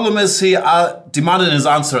the problem is, he demanded in his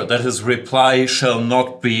answer that his reply shall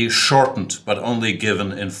not be shortened, but only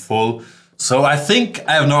given in full. So I think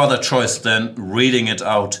I have no other choice than reading it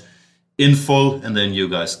out in full, and then you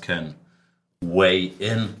guys can weigh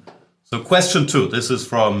in. So question 2, this is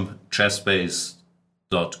from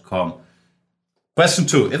chessbase.com. Question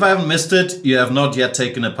 2, if I haven't missed it, you have not yet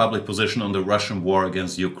taken a public position on the Russian war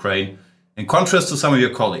against Ukraine. In contrast to some of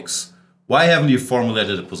your colleagues, why haven't you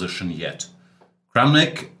formulated a position yet?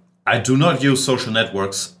 Kramnik, I do not use social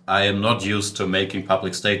networks. I am not used to making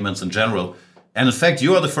public statements in general. And in fact,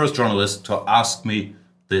 you are the first journalist to ask me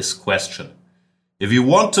this question. If you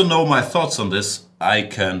want to know my thoughts on this, I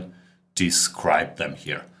can describe them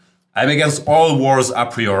here. I'm against all wars a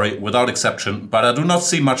priori, without exception, but I do not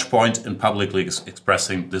see much point in publicly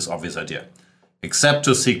expressing this obvious idea, except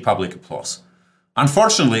to seek public applause.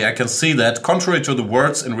 Unfortunately, I can see that, contrary to the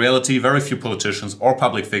words, in reality, very few politicians or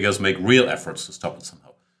public figures make real efforts to stop it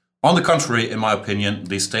somehow. On the contrary, in my opinion,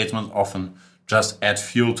 these statements often just add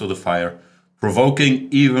fuel to the fire, provoking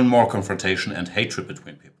even more confrontation and hatred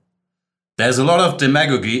between people. There's a lot of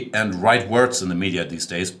demagogy and right words in the media these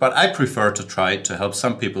days, but I prefer to try to help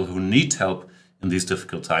some people who need help in these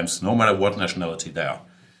difficult times, no matter what nationality they are,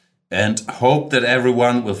 and hope that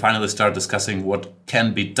everyone will finally start discussing what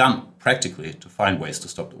can be done practically to find ways to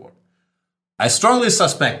stop the war. I strongly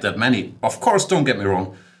suspect that many, of course, don't get me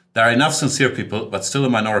wrong, there are enough sincere people, but still a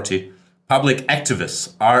minority, public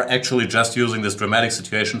activists are actually just using this dramatic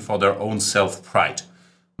situation for their own self-pride.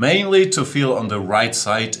 Mainly to feel on the right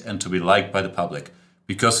side and to be liked by the public,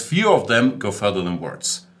 because few of them go further than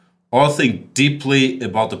words, or think deeply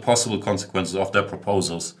about the possible consequences of their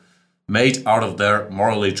proposals made out of their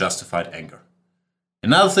morally justified anger.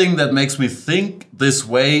 Another thing that makes me think this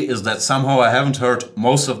way is that somehow I haven't heard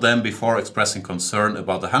most of them before expressing concern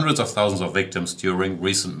about the hundreds of thousands of victims during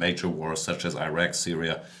recent major wars such as Iraq,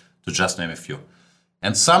 Syria, to just name a few.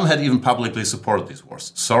 And some had even publicly supported these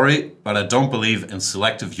wars. Sorry, but I don't believe in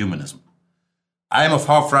selective humanism. I am of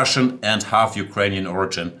half Russian and half Ukrainian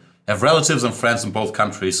origin, have relatives and friends in both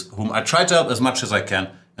countries whom I try to help as much as I can,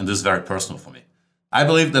 and this is very personal for me. I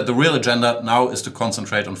believe that the real agenda now is to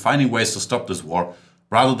concentrate on finding ways to stop this war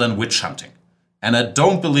rather than witch hunting. And I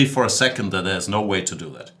don't believe for a second that there is no way to do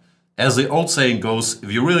that. As the old saying goes,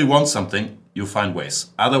 if you really want something, you find ways.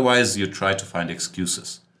 Otherwise, you try to find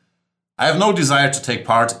excuses. I have no desire to take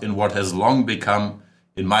part in what has long become,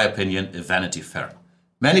 in my opinion, a Vanity Fair.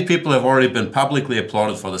 Many people have already been publicly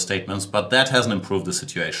applauded for the statements, but that hasn't improved the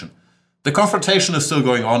situation. The confrontation is still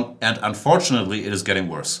going on, and unfortunately it is getting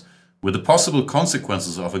worse. with the possible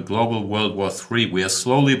consequences of a global World War III, we are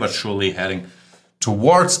slowly but surely heading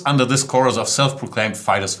towards under this chorus of self-proclaimed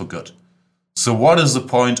fighters for good. So what is the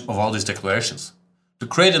point of all these declarations? To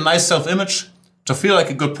create a nice self-image? To feel like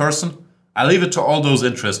a good person? I leave it to all those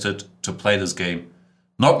interested to play this game.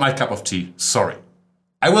 Not my cup of tea, sorry.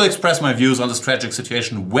 I will express my views on this tragic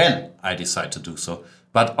situation when I decide to do so,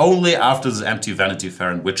 but only after this empty Vanity Fair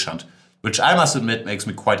and witch hunt, which I must admit makes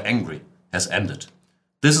me quite angry, has ended.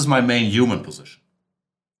 This is my main human position.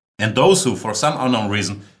 And those who, for some unknown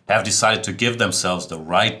reason, have decided to give themselves the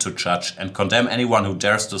right to judge and condemn anyone who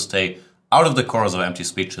dares to stay out of the chorus of empty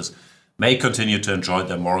speeches may continue to enjoy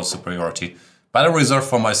their moral superiority, but I reserve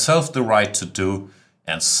for myself the right to do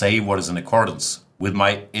and say what is in accordance with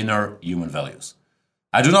my inner human values.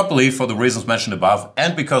 I do not believe, for the reasons mentioned above,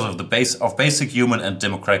 and because of the basic human and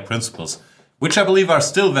democratic principles, which I believe are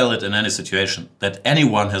still valid in any situation, that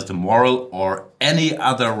anyone has the moral or any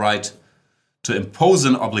other right to impose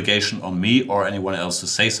an obligation on me or anyone else to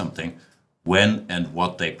say something when and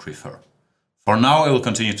what they prefer. For now, I will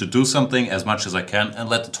continue to do something as much as I can and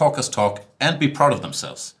let the talkers talk and be proud of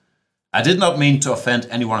themselves. I did not mean to offend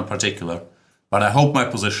anyone in particular, but I hope my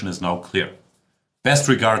position is now clear. Best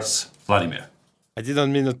regards, Vladimir. I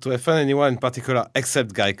didn't mean to offend anyone in particular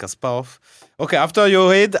except Guy Kasparov. Okay, after you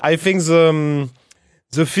read, I think the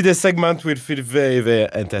FIDE segment will feel very, very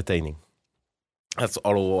entertaining. That's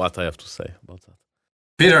all what I have to say about that.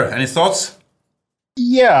 Peter, any thoughts?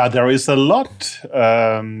 Yeah, there is a lot.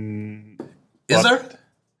 Is there?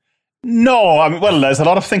 No, I mean, well, there's a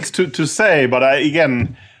lot of things to say, but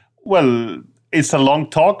it's a long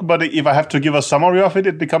talk, but if I have to give a summary of it,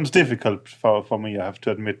 it becomes difficult for me, I have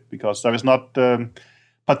to admit, because there is not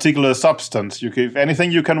particular substance. If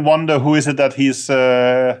anything, you can wonder who is it that he's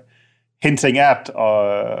hinting at,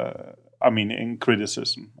 in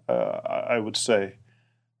criticism, I would say.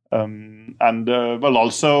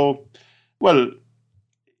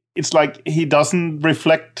 It's like he doesn't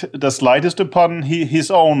reflect the slightest upon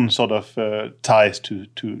his own sort of ties to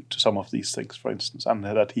some of these things, for instance, and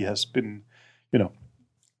that he has been,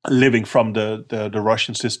 living from the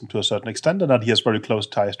Russian system to a certain extent, and that he has very close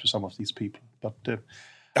ties to some of these people. But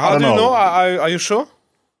how do you know? Are you sure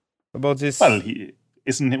about this? Well,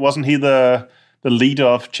 wasn't he the leader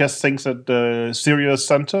of chess things at the Sirius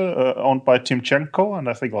Center, owned by Timchenko? And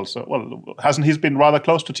I think also, hasn't he been rather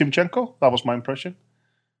close to Timchenko? That was my impression.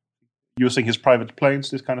 Using his private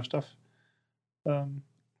planes, this kind of stuff.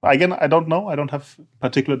 Again, I don't know. I don't have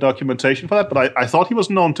particular documentation for that, but I thought he was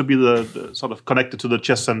known to be the sort of connected to the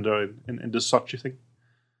chess center in this Sochi thing.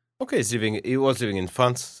 Okay, he was living in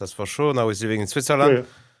France, that's for sure. Now he's living in Switzerland.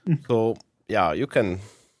 Yeah. So, yeah, you can...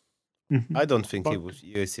 Mm-hmm. I don't think he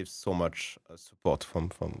received so much support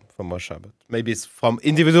from Russia, but maybe it's from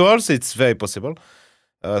individuals. It's very possible.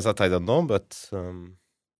 That I don't know, but...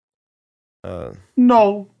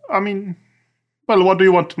 No, I mean... Well, what do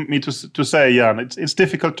you want me to say, Jan? It's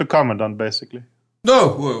difficult to comment on, basically.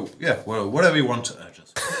 No, whatever you want to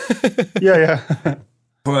just. yeah.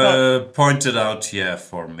 Pointed out,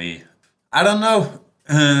 for me. I don't know.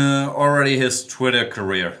 Already his Twitter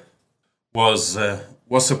career was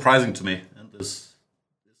surprising to me, and this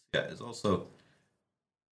is also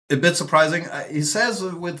a bit surprising. He says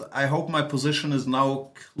 "I hope my position is now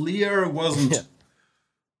clear." Wasn't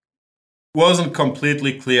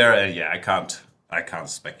completely clear, and I can't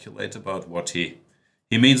speculate about what he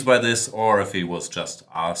means by this, or if he was just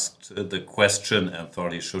asked the question and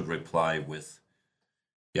thought he should reply with,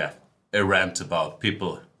 a rant about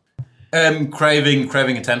people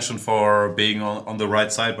craving attention for being on the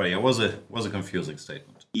right side. But it was a confusing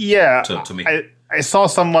statement. Yeah, to me. I saw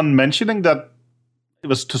someone mentioning that it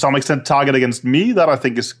was to some extent targeted against me. That I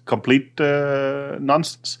think is complete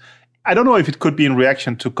nonsense. I don't know if it could be in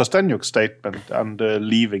reaction to Kostenyuk's statement and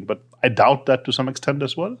leaving, but I doubt that to some extent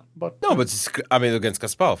as well. But no, but it's, against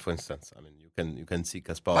Kasparov, for instance. You can see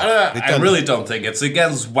Kasparov. I really don't think it's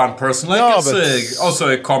against one person. It's also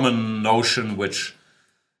a common notion, which,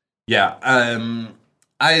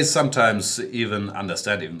 I sometimes even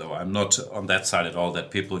understand, even though I'm not on that side at all, that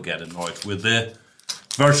people get annoyed with the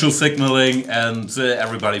virtual signaling and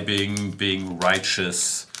everybody being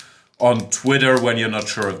righteous on Twitter when you're not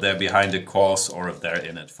sure if they're behind a cause or if they're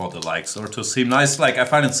in it for the likes or to seem nice. Like, I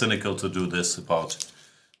find it cynical to do this about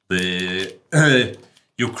the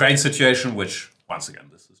Ukraine situation, which, once again,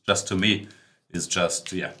 this is just, to me, is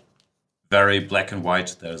just, very black and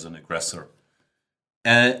white. There's an aggressor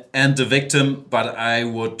and the victim, but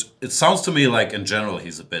it sounds to me like, in general,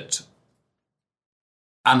 he's a bit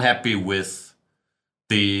unhappy with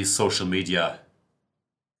the social media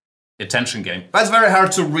attention game. But it's very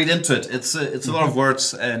hard to read into it. It's a lot of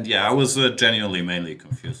words, and yeah, I was genuinely mainly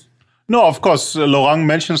confused. No, of course, Laurent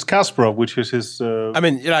mentions Kasparov, which is his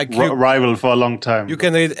rival for a long time. You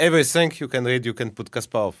can read everything. You can put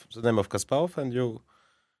Kasparov, the name of Kasparov, and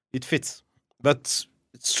it fits. But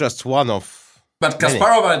it's just one of. But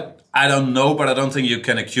Kasparov, I don't know, but I don't think you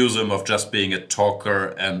can accuse him of just being a talker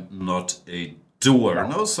and not a doer.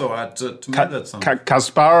 No, so to me that's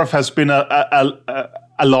Kasparov has been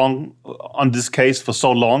along on this case for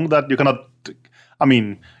so long that you cannot. I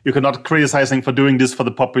mean, you cannot criticize him for doing this for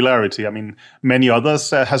the popularity. I mean, many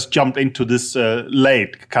others has jumped into this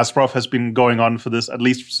late. Kasparov has been going on for this at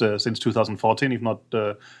least since 2014, if not,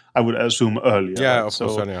 I would assume earlier. Yeah, right? Of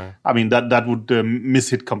course. Earlier. I mean, that would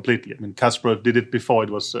miss it completely. I mean, Kasparov did it before.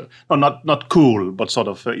 It was not cool, but sort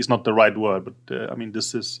of is not the right word. But I mean,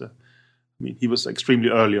 this is. I mean, he was extremely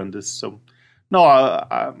early on this. So, no,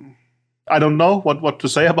 I don't know what to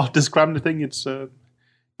say about this Kramnik thing.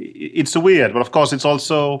 It's weird, but of course it's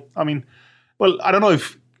also, I mean, well, I don't know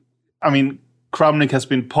if, I mean, Kramnik has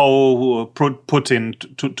been put in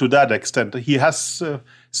to that extent. He has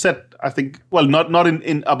said, I think, well, not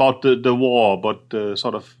in about the war, but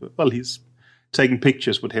sort of, well, he's taking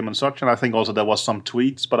pictures with him and such. And I think also there was some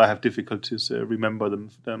tweets, but I have difficulties remember them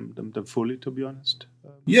fully, to be honest.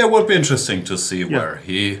 Yeah, it would be interesting to see where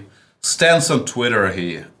he stands on Twitter.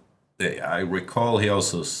 I recall he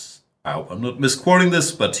also. I'm not misquoting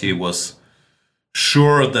this, but he was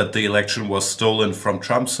sure that the election was stolen from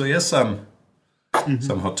Trump. So yes, some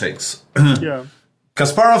hot takes. Yeah.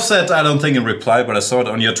 Kasparov said, I don't think in reply, but I saw it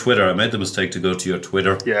on your Twitter. I made the mistake to go to your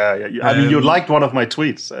Twitter. Yeah. I mean, you liked one of my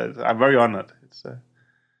tweets. I'm very honored.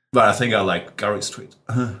 But I think I liked Gary's tweet.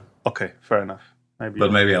 Okay, fair enough.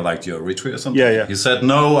 Maybe I liked your retweet or something. Yeah. He said,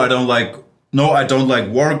 No, I don't like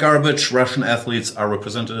war garbage. Russian athletes are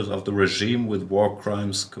representatives of the regime with war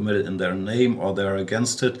crimes committed in their name, or they're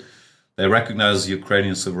against it. They recognize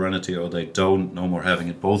Ukrainian sovereignty, or they don't. No more having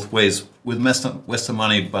it both ways with Western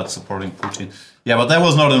money, but supporting Putin. Yeah, but that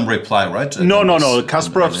was not in reply, right? No.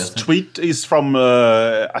 Kasparov's tweet is from,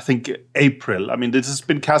 I think, April. I mean, this has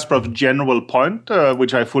been Kasparov's general point,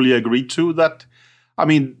 which I fully agree to, that, I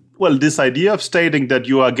mean, well, this idea of stating that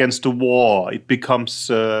you are against the war, it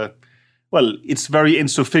becomes... well, it's very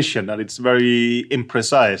insufficient and it's very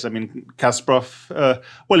imprecise. I mean, Kasparov,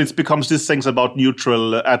 it becomes these things about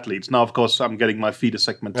neutral athletes. Now, of course, I'm getting my feeder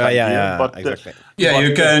segment time here. But, exactly.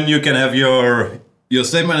 You can have your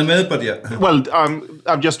statement in a minute, but yeah. Well,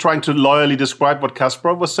 I'm just trying to loyally describe what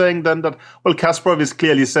Kasparov was saying then. Kasparov is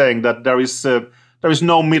clearly saying that there is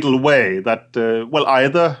no middle way, that,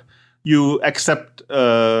 either you accept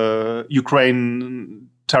Ukraine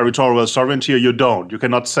territorial sovereignty or you don't. You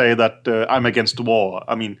cannot say that I'm against the war.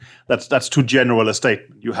 I mean, that's too general a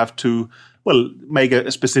statement. You have to, make a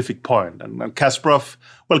specific point. And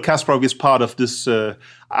Kasparov is part of this,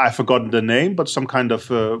 I've forgotten the name, but some kind of,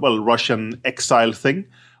 Russian exile thing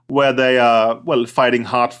where they are, fighting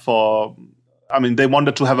hard for, I mean, they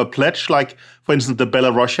wanted to have a pledge, like, for instance, the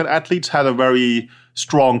Belarusian athletes had a very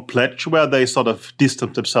strong pledge where they sort of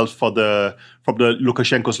distanced themselves from the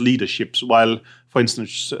Lukashenko's leaderships, while, for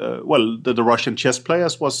instance, the Russian chess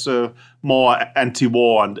players was more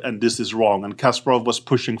anti-war and this is wrong. And Kasparov was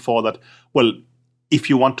pushing for that, if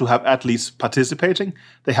you want to have athletes participating,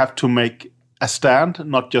 they have to make a stand,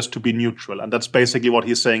 not just to be neutral. And that's basically what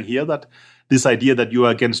he's saying here, that this idea that you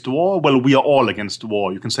are against war, we are all against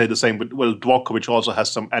war. You can say the same with, Djokovic also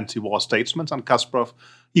has some anti-war statements, and Kasparov,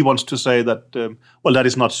 he wants to say that, that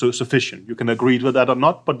is not sufficient. You can agree with that or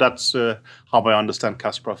not, but that's how I understand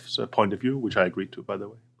Kasparov's point of view, which I agree to, by the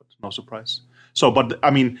way, but no surprise. So, but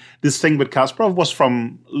I mean, this thing with Kasparov was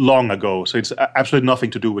from long ago, so it's absolutely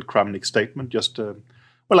nothing to do with Kramnik's statement, just...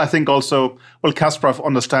 I think also, Kasparov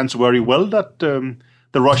understands very well that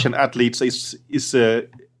the Russian athletes is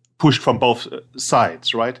pushed from both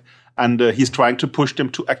sides, right? And he's trying to push them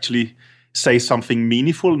to actually say something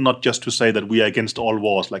meaningful, not just to say that we are against all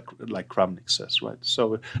wars, like Kramnik says, right?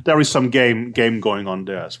 So there is some game going on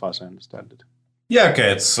there, as far as I understand it. Yeah,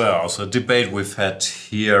 okay, it's also a debate we've had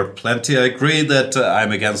here plenty. I agree that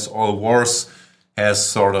I'm against all wars has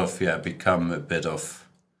sort of become a bit of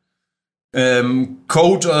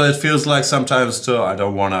code, it feels like sometimes too. I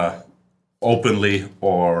don't want to openly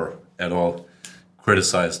or at all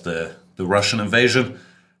criticize the Russian invasion.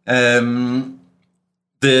 The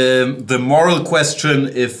moral question,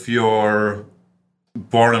 if you're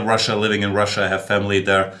born in Russia, living in Russia, have family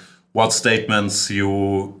there, what statements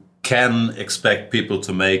you can expect people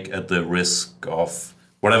to make at the risk of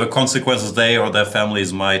whatever consequences they or their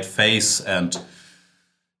families might face. And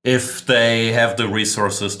if they have the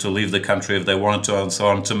resources to leave the country if they wanted to and so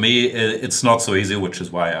on. To me, it's not so easy, which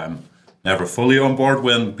is why I'm never fully on board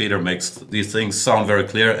when Peter makes these things sound very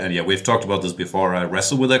clear. And yeah, we've talked about this before. I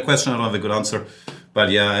wrestle with that question. I don't have a good answer. But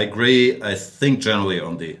yeah, I agree. I think generally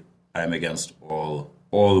I'm against all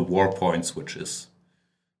war points, which is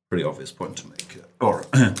a pretty obvious point to make. Or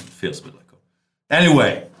feels a bit like that.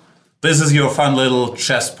 Anyway, this is your fun little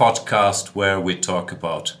chess podcast where we talk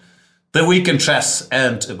about the week in chess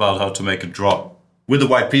and about how to make a draw with the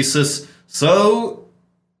white pieces. So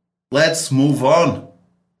let's move on.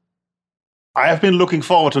 I have been looking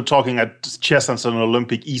forward to talking at chess as an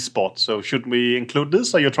Olympic esport. So should we include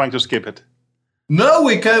this, or you're trying to skip it? No,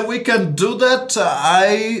 we can do that.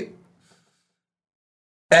 I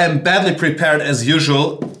am badly prepared as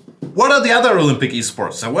usual. What are the other Olympic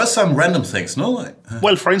esports? There were some random things, no?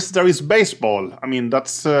 Well, for instance, there is baseball. I mean,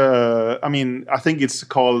 that's. I think it's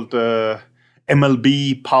called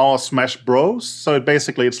MLB Power Smash Bros. So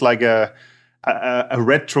it's like a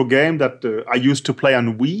retro game that I used to play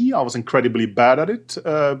on Wii. I was incredibly bad at it,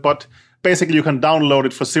 but basically you can download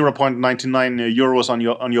it for 0.99 euros on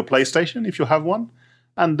your PlayStation if you have one,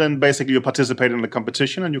 and then basically you participate in the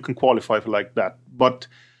competition and you can qualify for like that. But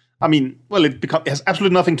I mean, well, it has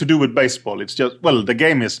absolutely nothing to do with baseball. It's just, well, the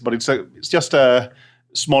game is, but it's just a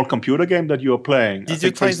small computer game that you are playing. Did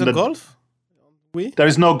you play the golf? There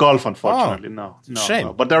is no golf, unfortunately. No. Shame.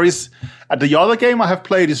 No. But there is. The other game I have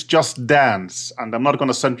played is Just Dance, and I'm not going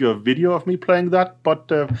to send you a video of me playing that. But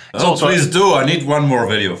please do. I need one more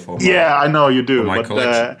video for me. Yeah, I know you do.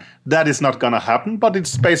 But that is not going to happen. But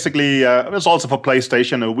it's basically it's also for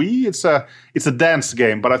PlayStation or Wii. It's a dance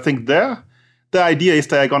game. But I think the idea is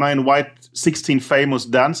they're going to invite 16 famous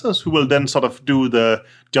dancers who will then sort of do the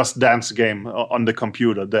Just Dance game on the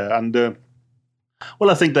computer there. And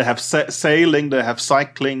well, I think they have sailing, they have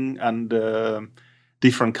cycling, and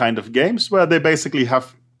different kind of games where they basically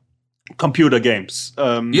have computer games.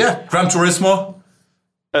 Gran Turismo.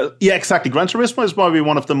 Yeah, exactly. Gran Turismo is probably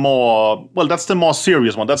one of the more, well, that's the more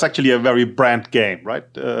serious one. That's actually a very brand game, right?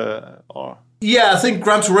 Yeah, I think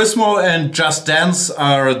Gran Turismo and Just Dance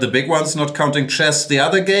are the big ones, not counting chess. The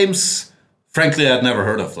other games, frankly, I'd never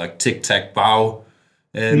heard of, like Tic Tac Bow,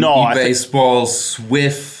 baseball,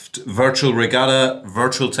 Swift, Virtual Regatta,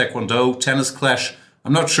 Virtual Taekwondo, Tennis Clash.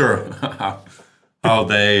 I'm not sure how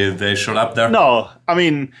they showed up there. No, I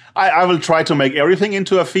mean, I will try to make everything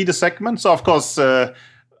into a feeder segment. So, of course, the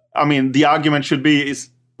argument should be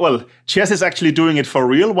chess is actually doing it for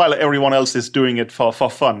real while everyone else is doing it for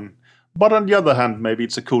fun. But on the other hand, maybe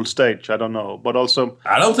it's a cool stage. I don't know. But also,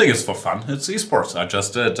 I don't think it's for fun. It's esports. I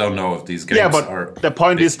just don't know if these games are. The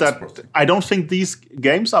point is that esports. I don't think these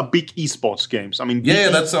games are big esports games. I mean,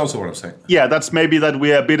 that's also what I'm saying. Yeah, that's maybe that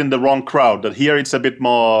we're a bit in the wrong crowd. That here it's a bit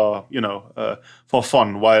more, for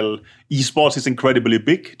fun. While esports is incredibly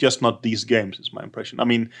big, just not these games. Is my impression. I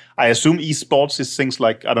mean, I assume esports is things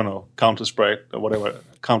like, I don't know, Counter-Strike or whatever.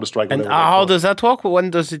 Counter-Strike. And how does that work?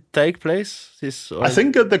 When does it take place? I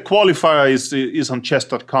think the qualifier is on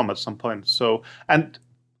chess.com at some point. So, and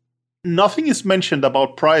nothing is mentioned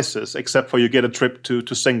about prizes except for you get a trip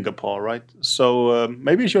to Singapore, right? So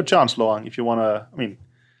maybe it's your chance, Laurent, if you want to.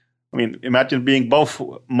 I mean, imagine being both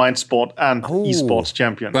Mind Sport and esports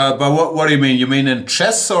champion. But what do you mean? You mean in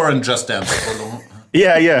chess or in Just Dance?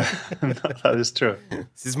 Yeah, that is true.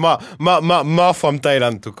 This is more from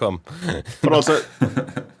Thailand to come. But also,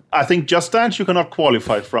 I think Just Dance you cannot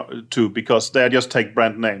qualify to because they just take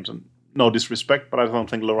brand names. And no disrespect, but I don't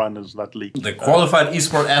think Laurent is that league. The qualified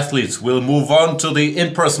esport athletes will move on to the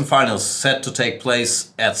in-person finals set to take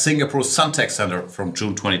place at Singapore's Suntec Center from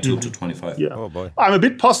June 22 to 25. Yeah. Oh boy. I'm a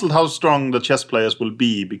bit puzzled how strong the chess players will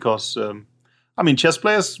be because... chess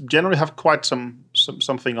players generally have quite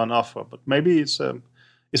something on offer, but maybe it's an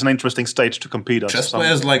interesting stage to compete at. Chess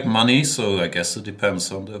players like money, so I guess it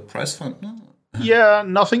depends on the prize fund. No? Yeah,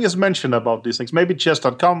 nothing is mentioned about these things. Maybe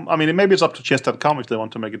chess.com. I mean, maybe it's up to chess.com if they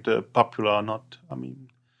want to make it popular or not. I mean,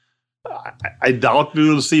 I doubt we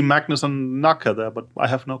will see Magnus and Naka there, but I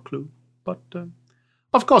have no clue. But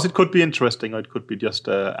of course, it could be interesting, or it could be just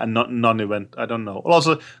a non-event. I don't know.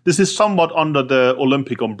 Also, this is somewhat under the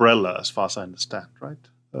Olympic umbrella, as far as I understand, right?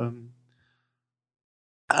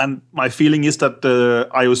 And my feeling is that the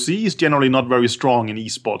IOC is generally not very strong in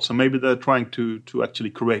esports, so maybe they're trying to actually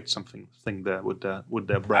create something there with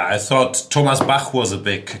their brand. I thought Thomas Bach was a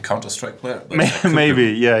big Counter-Strike player.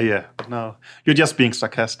 Maybe, yeah. But no, you're just being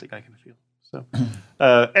sarcastic, I can feel. So,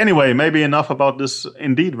 anyway, maybe enough about this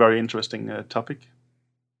indeed very interesting topic.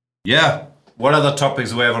 Yeah. What other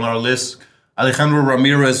topics do we have on our list? Alejandro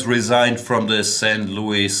Ramirez resigned from the St.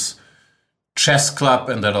 Louis chess club,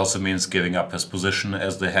 and that also means giving up his position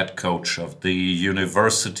as the head coach of the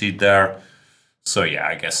university there. So yeah,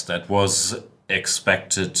 I guess that was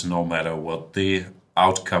expected no matter what the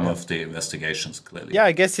outcome of the investigations, clearly. Yeah,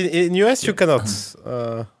 I guess in US you cannot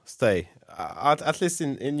stay. At least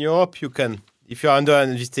in Europe you can. If you're under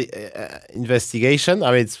an investigation,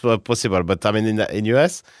 I mean, it's possible. But I mean, in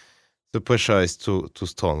US, the pressure is too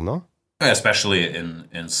strong, no? Especially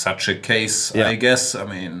in such a case, I guess. I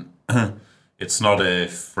mean, it's not a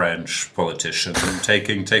French politician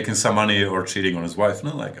taking some money or cheating on his wife,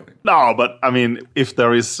 no? No, but I mean, if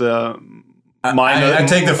there is minor, I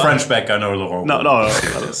take the French back. I know Laurent. No.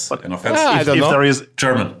 But in offense, if there is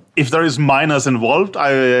German, if there is minors involved,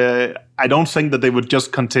 I don't think that they would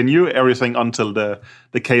just continue everything until the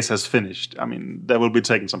case has finished. I mean, they will be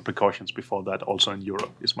taking some precautions before that. Also in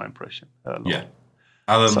Europe, is my impression. Yeah.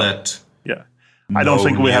 Other than that. Yeah, I don't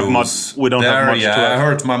think we have much. We don't have much. Yeah, I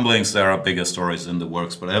heard mumblings. There are bigger stories in the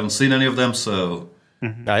works, but I haven't seen any of them. So,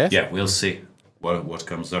 yeah, we'll see what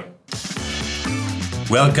comes there.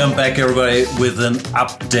 Welcome back, everybody, with an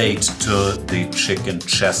update to the Chicken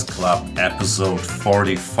Chess Club episode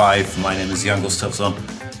 45. My name is Jan Gustafsson.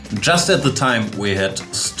 Just at the time we had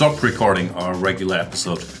stopped recording our regular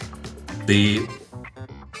episode, the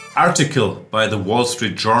article by the Wall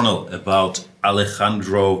Street Journal about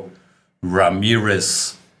Alejandro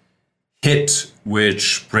Ramirez hit,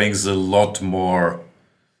 which brings a lot more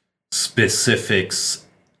specifics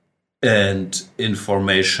and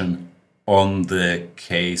information on the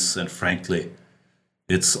case, and frankly,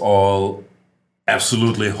 it's all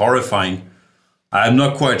absolutely horrifying. I'm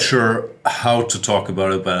not quite sure how to talk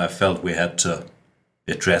about it, but I felt we had to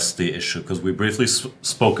address the issue because we briefly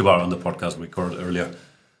spoke about it on the podcast we recorded earlier.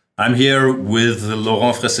 I'm here with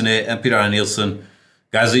Laurent Fressinet and Peter Nielsen.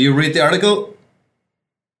 Guys, did you read the article?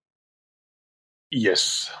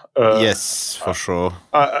 Yes. Yes, for sure.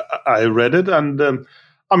 I read it, and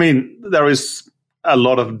I mean, there is a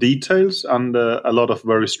lot of details and a lot of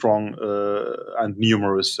very strong and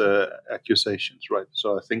numerous accusations, right?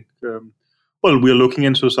 So I think, we're looking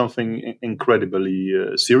into something incredibly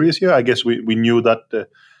serious here. I guess we knew that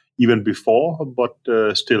even before, but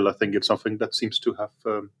still, I think it's something that seems to have...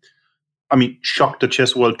 shocked the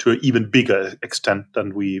chess world to an even bigger extent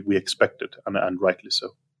than we expected, and rightly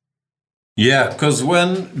so. Yeah, because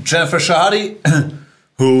when Jennifer Shahade,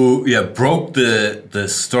 who broke the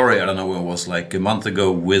story, I don't know when it was, like a month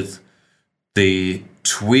ago, with the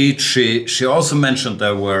tweet, she also mentioned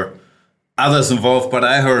there were others involved, but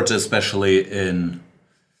I heard especially in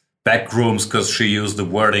back rooms, because she used the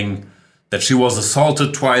wording that she was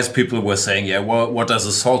assaulted twice. People were saying, what does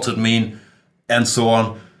assaulted mean? And so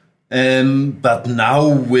on. But now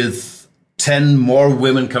with 10 more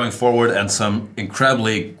women coming forward and some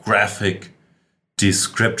incredibly graphic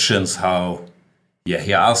descriptions, how,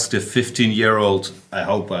 he asked a 15-year-old, I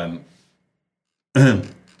hope I'm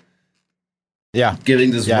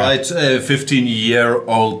getting this right, a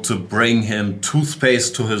 15-year-old to bring him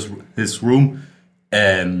toothpaste to his room.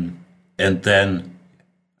 And then,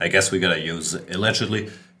 I guess we gotta use allegedly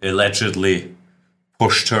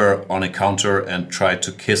pushed her on a counter and tried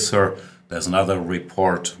to kiss her. There's another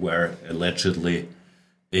report where allegedly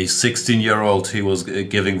a 16-year-old, he was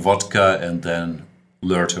giving vodka and then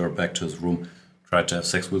lured her back to his room, tried to have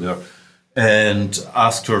sex with her, and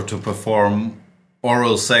asked her to perform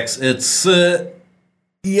oral sex. It's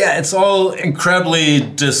all incredibly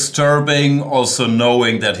disturbing, also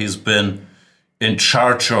knowing that he's been in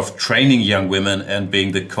charge of training young women and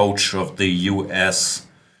being the coach of the U.S.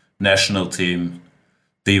 national team,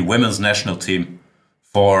 the women's national team,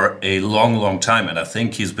 for a long, long time. And I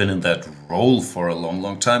think he's been in that role for a long,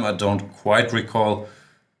 long time. I don't quite recall,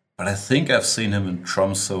 but I think I've seen him in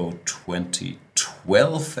Tromsø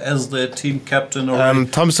 2012 as the team captain already.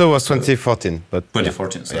 Tromsø was 2014, but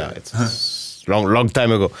 2014. Yeah, it's long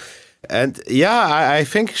time ago. And I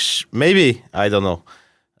think maybe, I don't know,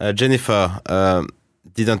 Jennifer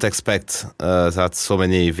didn't expect that so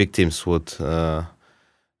many victims would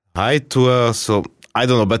hide to her. So I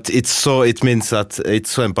don't know, but it means that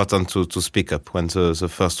it's so important to speak up when the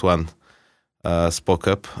first one spoke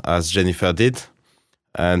up, as Jennifer did.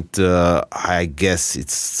 And I guess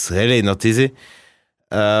it's really not easy.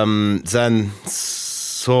 Then,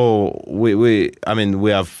 so we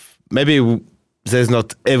have, maybe there's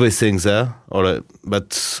not everything there,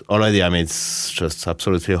 but already, it's just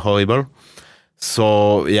absolutely horrible.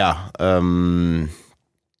 So,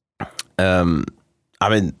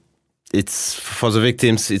 it's for the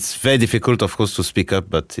victims. It's very difficult, of course, to speak up,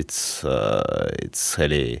 but it's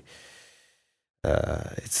really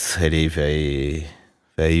very,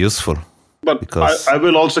 very useful. But I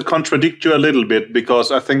will also contradict you a little bit,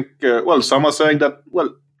 because I think, some are saying that,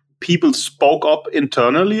 people spoke up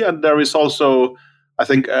internally, and there is also, I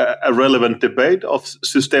think, a relevant debate of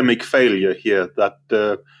systemic failure here, that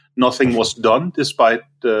nothing was done despite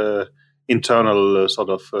internal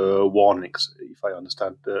warnings, if I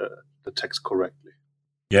understand the text correctly.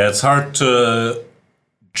 Yeah, it's hard to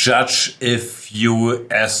judge if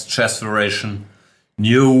US Chess Federation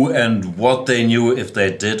knew and what they knew if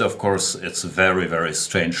they did. Of course, it's a very, very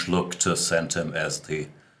strange look to send him as the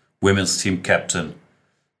women's team captain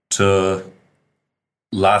to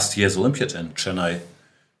last year's Olympiad in Chennai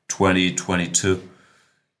 2022.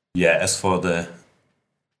 Yeah, as for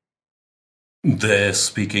the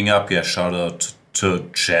speaking up, shout out to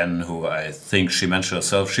Jen, who I think she mentioned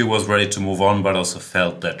herself. She was ready to move on, but also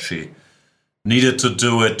felt that she needed to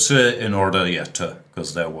do it in order,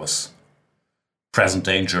 because there was present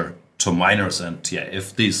danger to minors. And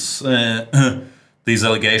if these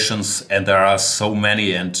allegations, and there are so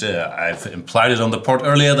many, and I've implied it on the pod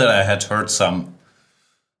earlier that I had heard some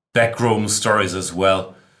backroom stories as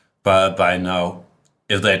well, but by now,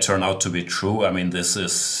 if they turn out to be true, I mean, this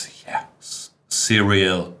is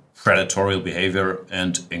serial predatory behavior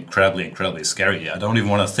and incredibly, incredibly scary. I don't even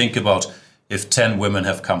want to think about if 10 women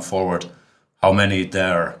have come forward, how many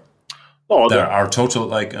there are total.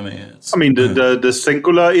 The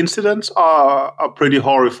singular incidents are pretty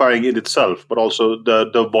horrifying in itself, but also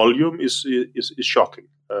the volume is shocking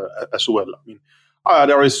as well. I mean,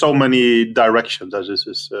 there is so many directions that this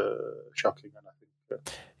is shocking, and I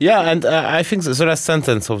think. And I think the last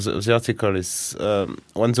sentence of the article is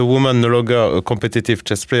when the woman, no longer a competitive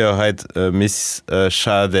chess player, had Miss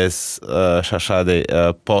Shahade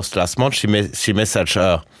post last month, she messaged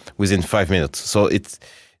her within 5 minutes. So it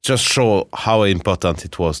just shows how important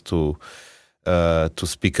it was to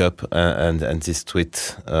speak up and this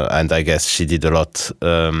tweet. And I guess she did a lot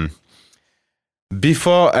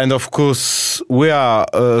before. And of course, we are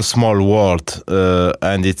a small world,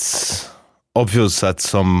 and it's obvious that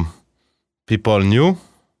some people knew,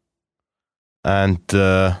 and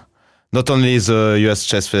not only the US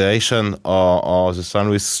Chess Federation or the St.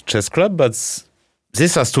 Louis Chess Club, but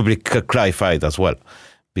this has to be clarified as well,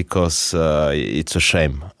 because it's a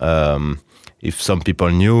shame if some people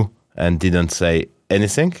knew and didn't say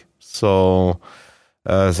anything. So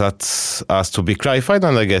that has to be clarified,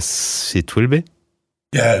 and I guess it will be.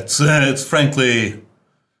 Yeah, it's frankly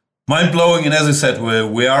mind-blowing, and as I said,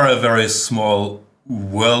 we are a very small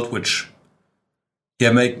world, which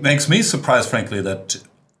makes me surprised, frankly, that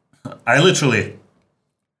I literally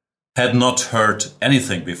had not heard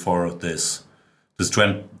anything before this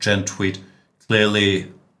Jen tweet.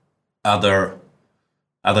 Clearly, other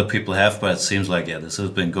people have, but it seems like this has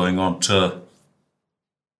been going on to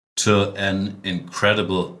an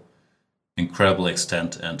incredible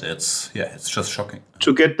extent, and it's just shocking.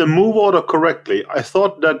 To get the move order correctly, I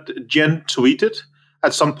thought that Jen tweeted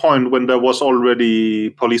at some point when there was already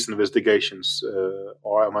police investigations,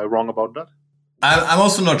 or am I wrong about that? I'm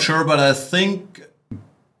also not sure, but I think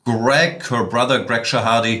her brother Greg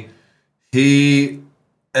Shahade, he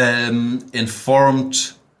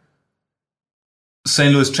informed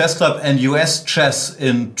St. Louis Chess Club and US Chess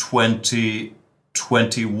in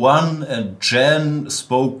 2021, and Jen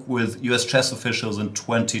spoke with US Chess officials in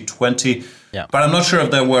 2020. Yeah. But I'm not sure if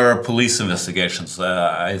there were police investigations.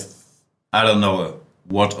 I don't know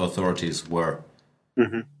what authorities were.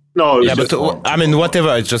 Mm-hmm. No, but I mean,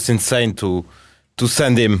 whatever. It's just insane to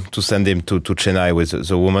send him to Chennai with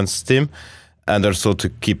the women's team, and also to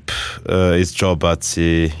keep his job at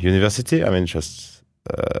the university. I mean, just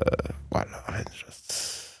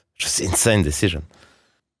insane decision.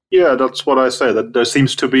 Yeah, that's what I say. That there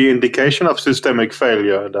seems to be indication of systemic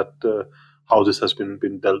failure. That how this has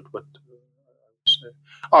been dealt with.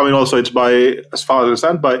 I mean, also it's as far as I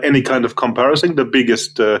understand, by any kind of comparison, the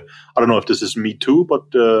biggest. I don't know if this is Me Too, but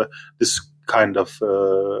this kind of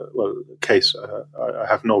case, I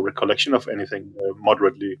have no recollection of anything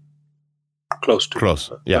moderately close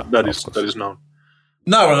to. Yeah, that is known.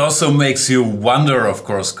 No, it also makes you wonder, of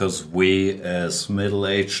course, because we as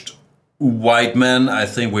middle-aged white men, I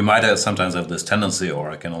think we might sometimes have this tendency, or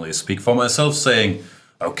I can only speak for myself, saying,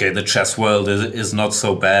 okay, the chess world is not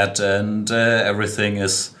so bad and everything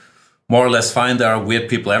is more or less fine. There are weird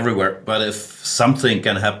people everywhere. But if something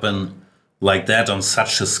can happen like that on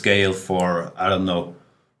such a scale for, I don't know,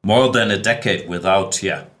 more than a decade without,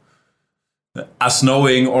 us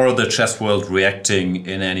knowing or the chess world reacting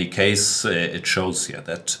in any case, it shows,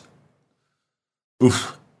 that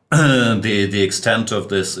the extent of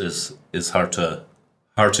this is hard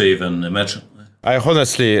to even imagine. I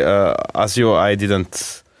honestly, as you, I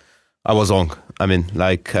didn't I was wrong. I mean,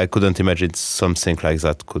 like I couldn't imagine something like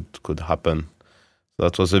that could happen.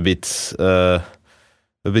 That was a bit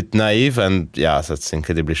naive, and yeah, that's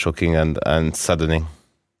incredibly shocking and saddening.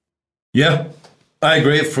 Yeah, I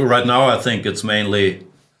agree. For right now, I think it's mainly.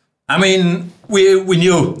 I mean, we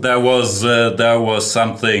knew there was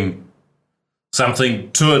something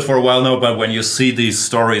to it for a while now, but when you see these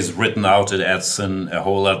stories written out, it adds in a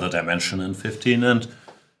whole other dimension. In 15 and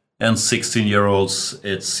 16-year-olds,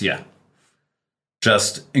 it's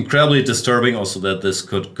just incredibly disturbing. Also, that this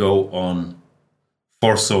could go on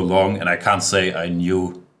for so long, and I can't say I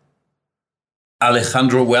knew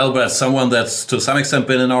Alejandro well, but someone that's to some extent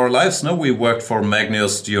been in our lives. No, we worked for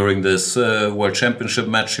Magnus during this World Championship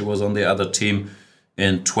match. He was on the other team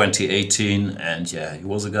in 2018, and he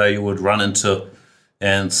was a guy you would run into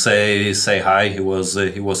and say hi. He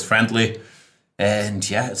was friendly, and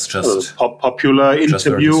it's just popular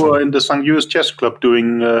interviewer in the St. Louis Chess Club,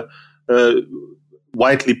 doing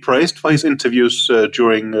widely praised for his interviews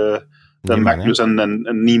during the Magnus and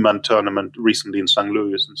Niemann tournament recently in St.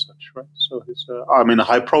 Louis and such, right? So he's, a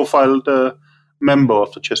high-profile member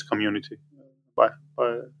of the chess community by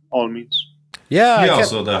all means. Yeah, he's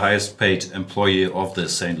also the highest-paid employee of the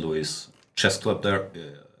St. Louis Chess Club there.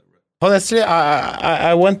 Honestly,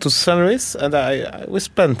 I went to St. Louis and we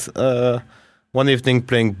spent one evening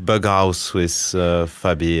playing Bug House with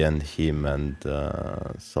Fabi and him and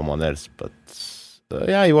someone else, but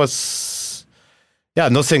it was. Yeah,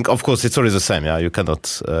 nothing. Of course, it's always the same. Yeah, you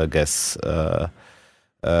cannot guess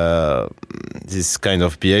this kind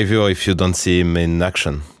of behavior if you don't see him in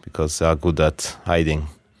action, because they are good at hiding.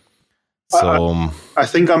 So I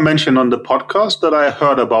think I mentioned on the podcast that I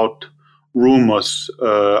heard about rumors.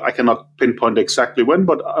 I cannot pinpoint exactly when,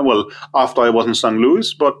 but after I was in St.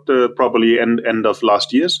 Louis, but probably end of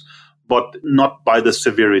last year's. But not by the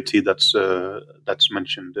severity that's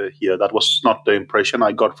mentioned here. That was not the impression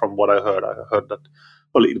I got from what I heard. I heard that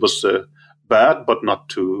it was bad, but not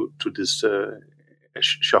to this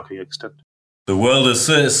shocking extent. The world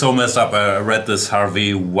is so messed up. I read this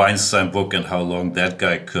Harvey Weinstein book and how long that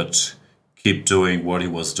guy could keep doing what he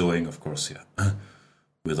was doing. Of course,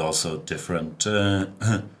 with also different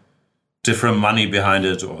money behind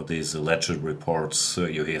it, or these alleged reports.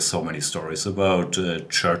 You hear so many stories about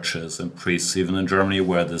churches and priests, even in Germany,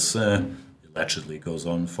 where this allegedly goes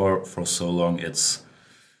on for so long. It's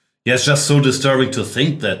just so disturbing to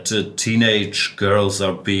think that teenage girls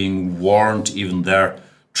are being warned, even there,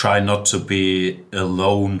 try not to be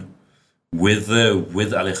alone with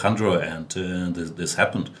Alejandro, and this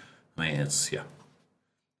happened. I mean, it's I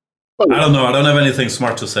don't know. I don't have anything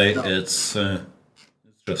smart to say. No. It's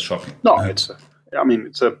just shocking. No,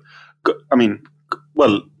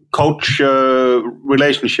 coach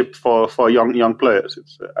relationship for young players.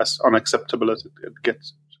 It's as unacceptable as it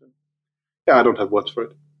gets. So, I don't have words for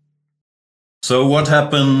it. So what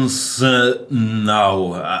happens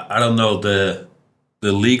now? I don't know the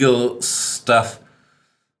legal stuff.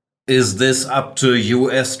 Is this up to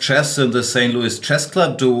U.S. Chess and the St. Louis Chess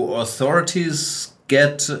Club? Do authorities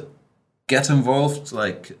get involved?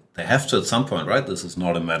 Like, they have to at some point, right? This is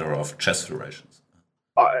not a matter of chess federations.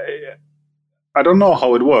 I don't know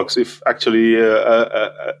how it works. If actually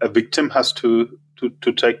a victim has to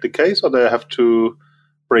take the case, or they have to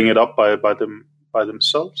bring it up by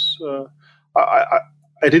themselves.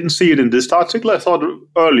 I didn't see it in this article. I thought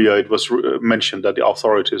earlier it was mentioned that the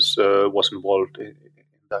authorities was involved in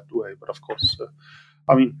that way. But of course,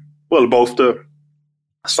 both the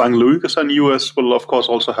St. Louis and US will of course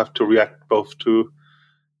also have to react both to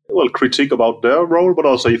critique about their role, but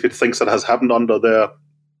also if it thinks that has happened under their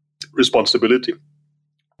responsibility,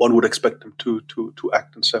 one would expect them to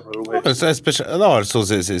act in several ways. Also,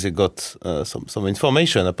 they got some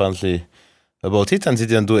information apparently about it, and they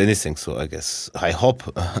didn't do anything. So I hope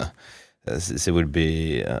they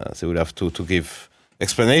will have to give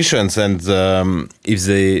explanations, and if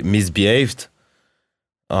they misbehaved,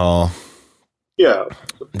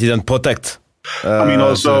 didn't protect.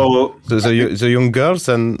 Also the young girls,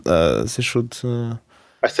 and they should.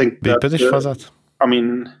 I think be punished for that.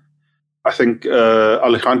 I think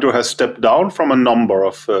Alejandro has stepped down from a number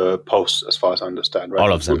of posts, as far as I understand. Right?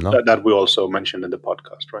 All of them, no? That we also mentioned in the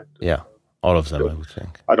podcast, right? Yeah, all of them, I would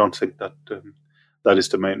think. I don't think that that is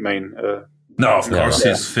the main. No, of course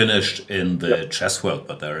he's finished in the chess world,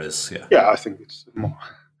 but there is, Yeah, I think it's more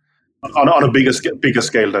on a bigger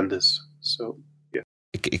scale than this. So, yeah.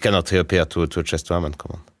 It cannot reappear to a chess tournament,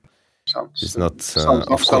 come on. It's not,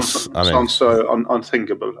 sounds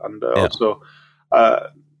unthinkable. And also,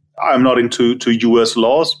 I'm not into US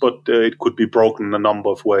laws, but it could be broken in a number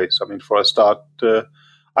of ways. I mean, for a start,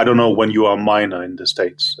 I don't know when you are a minor in the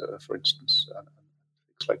States, for instance,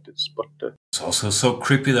 things like this. But it's also so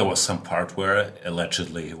creepy. There was some part where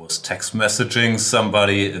allegedly he was text messaging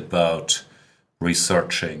somebody about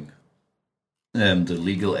researching the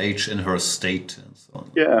legal age in her state and so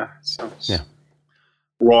on. Yeah, it sounds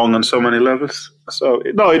wrong on so many levels. So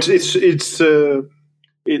no,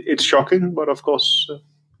 it's shocking, but of course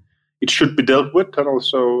it should be dealt with. And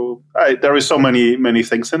also, there is so many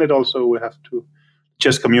things in it. Also, we have to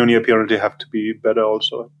chess community apparently have to be better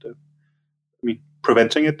also at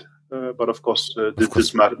preventing it. But of course,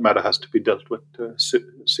 this matter has to be dealt with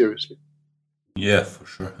seriously. Yeah, for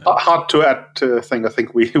sure. Hard to add thing. I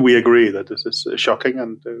think we agree that this is shocking,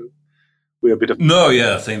 and we're a bit of... No,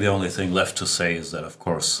 yeah, I think the only thing left to say is that, of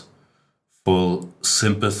course, full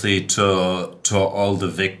sympathy to all the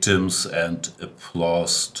victims and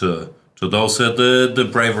applause to those who had the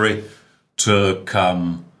bravery to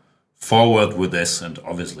come forward with this, and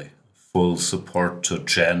obviously full support to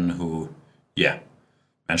Jen, who,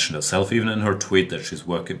 mentioned herself even in her tweet that she's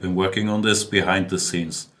been working on this behind the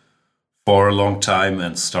scenes for a long time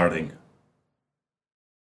and starting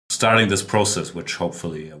this process, which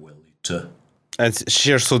hopefully will lead to. And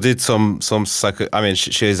she also did some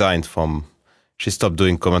she resigned from. She stopped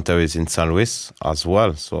doing commentaries in St. Louis as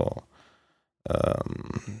well. So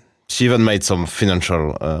she even made some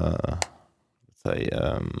financial,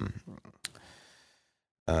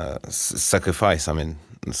 sacrifice.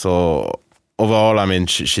 So overall,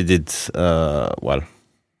 she did well.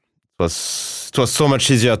 It was so much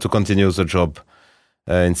easier to continue the job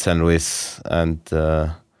in St. Louis, and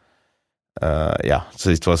so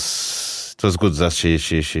it was good that she.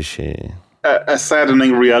 A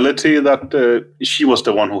saddening reality that she was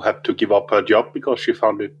the one who had to give up her job because she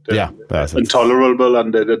found it intolerable,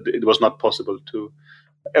 and it was not possible to.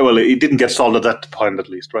 Well, it didn't get solved at that point, at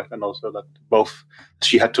least, right? And also that both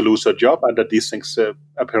she had to lose her job, and that these things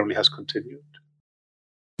apparently has continued.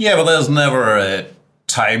 Yeah, but there's never a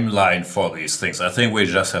timeline for these things. I think we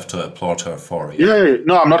just have to applaud her for it. Yeah.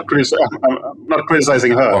 No, I'm not criticizing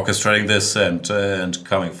her. Orchestrating this and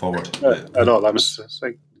coming forward. At all. I'm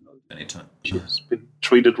saying anytime. She's been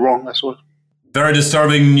treated wrong as well. Very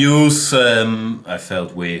disturbing news. I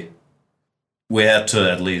felt we had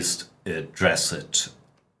to at least address it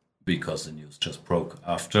because the news just broke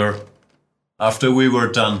after we were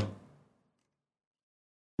done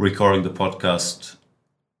recording the podcast.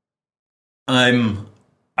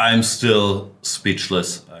 I'm still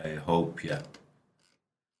speechless. I hope,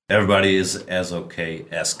 everybody is as okay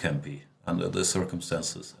as can be under the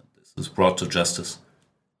circumstances. And this is brought to justice.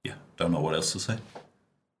 Don't know what else to say.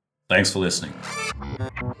 Thanks for listening.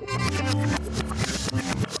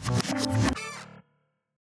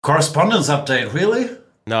 Correspondence update, really?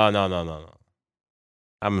 No.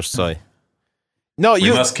 I'm sorry. No,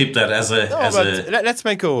 we must keep that as a. Let's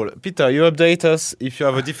make a rule. Peter, you update us if you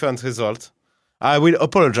have a different result. I will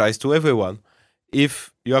apologize to everyone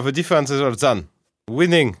if you have a different result than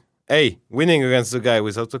winning against the guy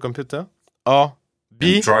without the computer, or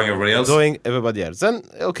B, drawing everybody else. Then,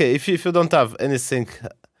 okay, if you don't have anything.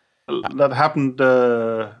 That happened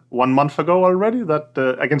 1 month ago already,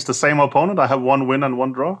 that against the same opponent, I have 1 win and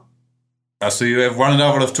 1 draw. So you have 1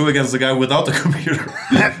 out of 2 against the guy without the computer.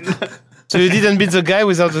 So you didn't beat the guy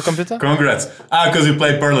without the computer? Congrats. Because you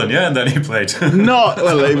played Berlin, and then he played. No,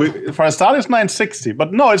 well, for a start, it's 960.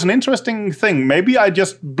 But no, it's an interesting thing. Maybe I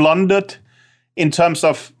just blundered in terms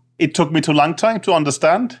of it took me too long time to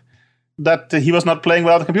understand that he was not playing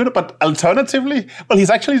without the computer. But alternatively, well, he's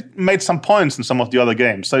actually made some points in some of the other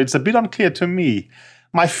games. So it's a bit unclear to me.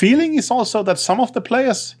 My feeling is also that some of the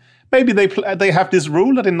players, maybe they have this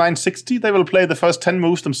rule that in 960 they will play the first 10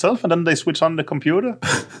 moves themselves and then they switch on the computer.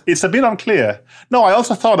 It's a bit unclear. No, I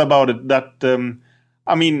also thought about it that,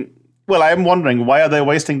 I am wondering, why are they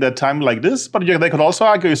wasting their time like this? But they could also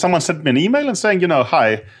argue, if someone sent me an email and saying,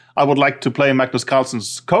 hi, I would like to play Magnus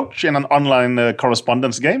Carlsen's coach in an online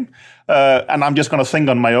correspondence game, and I'm just going to think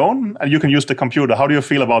on my own, and you can use the computer. How do you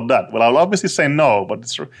feel about that? Well, I'll obviously say no,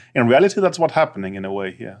 but in reality, that's what's happening in a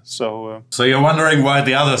way here. So you're wondering why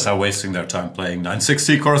the others are wasting their time playing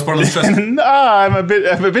 960 correspondence chess? No, I'm a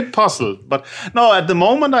bit puzzled. But no, at the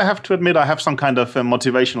moment, I have to admit I have some kind of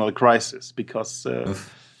motivational crisis because...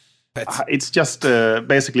 it's just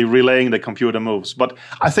basically relaying the computer moves. But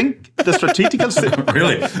I think the strategical...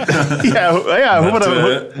 Really? yeah.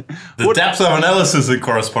 The depth of analysis in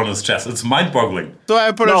correspondence chess, it's mind-boggling. So I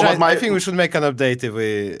apologize. I think we should make an update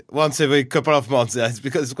once every couple of months,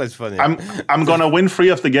 because it's quite funny. I'm going to win 3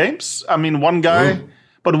 of the games. I mean, one guy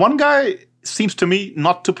seems to me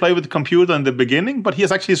not to play with the computer in the beginning, but he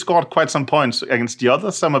has actually scored quite some points against the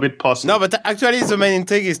others. So I'm a bit puzzled. No, but actually the main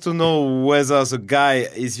intrigue is to know whether the guy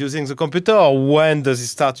is using the computer or when does he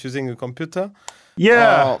start using the computer.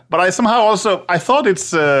 Yeah, but I thought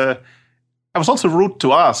it's... I was also rude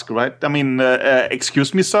to ask, right? I mean,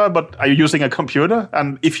 excuse me, sir, but are you using a computer?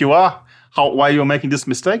 And if you are, why are you making these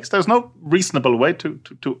mistakes? There's no reasonable way to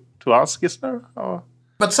ask, is there? Or...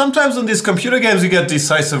 But sometimes in these computer games you get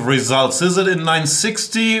decisive results. Is it in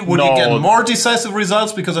 960? Would you get more decisive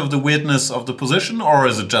results because of the weirdness of the position? Or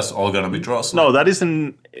is it just all going to be draws? No, that is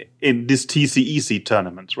in this TCEC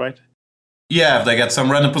tournament, right? Yeah, they get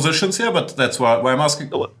some random positions here, but that's why I'm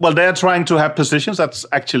asking. Well, they're trying to have positions that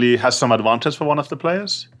actually has some advantage for one of the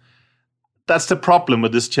players. That's the problem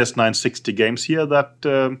with this Chess 960 games here,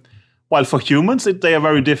 that while for humans they are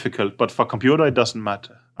very difficult, but for computer it doesn't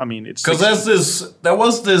matter. I mean, it's... Because there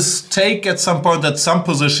was this take at some point that some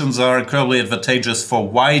positions are incredibly advantageous for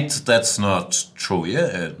white. That's not true,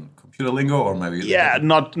 yeah? Lingo, or maybe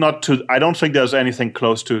not to. I don't think there's anything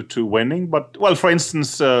close to winning. But well, for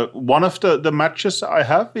instance, one of the matches I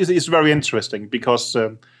have is very interesting because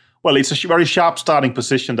it's a very sharp starting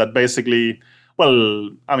position that basically. Well,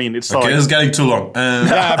 I mean, it's okay. It's getting too long.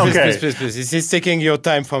 Please. This is taking your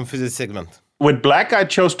time from this segment. With black, I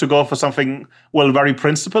chose to go for something very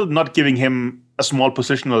principled, not giving him a small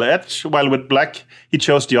positional edge. While with black, he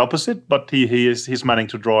chose the opposite, but he's managing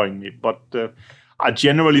to drawing me. But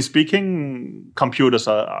generally speaking, computers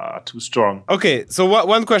are too strong. Okay, so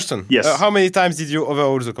one question. Yes. How many times did you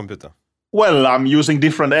overhaul the computer? Well, I'm using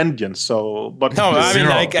different engines, but no, I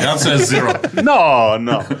mean, the answer is 0. No.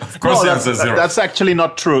 Of course, the answer is 0. That's actually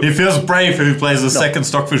not true. He feels brave if he plays the second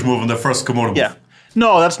Stockfish move and the first Komodo move. Yeah.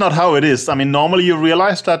 No, that's not how it is. I mean, normally you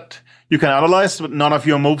realize that you can analyze, but none of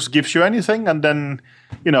your moves gives you anything, and then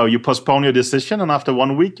you postpone your decision, and after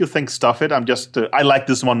 1 week you think, stuff it, I like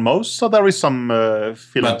this one most, so there is some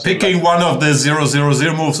feeling. But picking one of the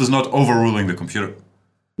 000 moves is not overruling the computer.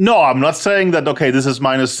 No, I'm not saying that, okay, this is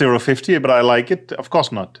minus 0.50, but I like it. Of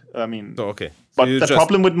course not. I mean... okay. But the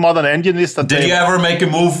problem with modern engine is that... Did you ever make a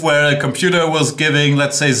move where a computer was giving,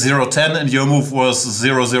 let's say, 0.10 and your move was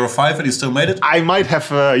 0.05 and you still made it? I might have,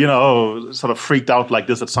 sort of freaked out like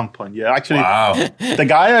this at some point. Yeah, actually, wow. The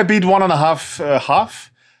guy I beat 1.5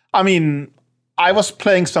 half, I mean... I was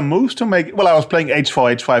playing some moves to make... Well, I was playing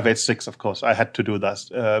h4, h5, h6, of course. I had to do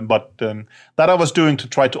that. But that I was doing to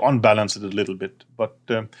try to unbalance it a little bit. But,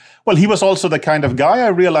 he was also the kind of guy I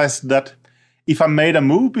realized that if I made a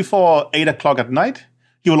move before 8 o'clock at night,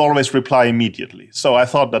 he will always reply immediately. So I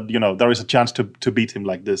thought that, there is a chance to beat him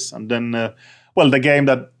like this. And then, the game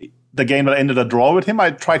that ended a draw with him, I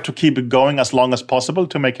tried to keep it going as long as possible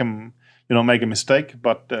to make him... make a mistake,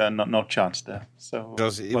 but no chance there. So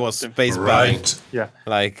because it was space barring. Right. Yeah.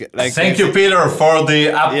 Like. Thank you, Peter, for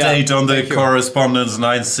the update on the Correspondence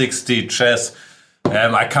 960 chess.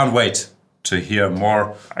 I can't wait to hear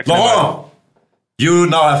more. Laurent, you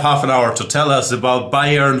now have half an hour to tell us about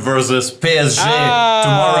Bayern versus PSG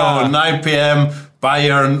tomorrow at 9 p.m.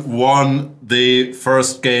 Bayern won the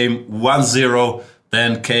first game 1-0,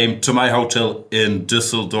 then came to my hotel in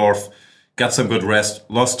Düsseldorf. Got some good rest,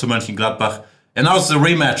 lost to Mönchengladbach, and now it's the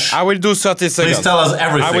rematch. I will do 30 seconds. Please tell us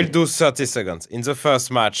everything. I will do 30 seconds. In the first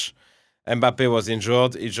match, Mbappe was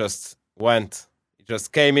injured. He just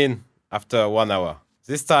came in after 1 hour.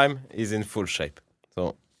 This time, he's in full shape.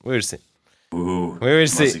 So, we will see. Ooh, we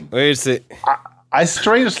will see. I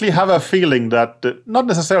strangely have a feeling that, not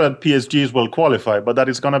necessarily that PSG will qualify, but that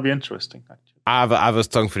it's going to be interesting. Actually. I have a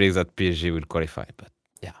strong feeling that PSG will qualify, but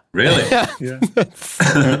yeah. Really? Yeah.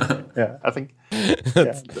 Yeah, I think.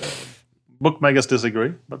 Yeah, bookmakers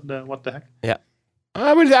disagree, but what the heck? Yeah.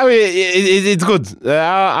 It's good.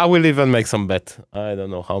 I will even make some bet. I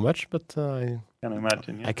don't know how much, but I can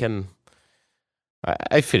imagine. Yeah.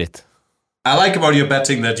 I feel it. I like about your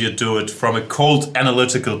betting that you do it from a cold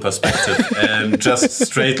analytical perspective and just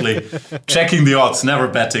straightly checking the odds, never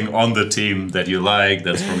betting on the team that you like,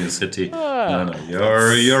 that's from your city. No,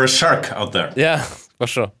 you're a shark out there. Yeah, for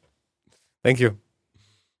sure. Thank you.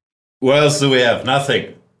 What else do we have?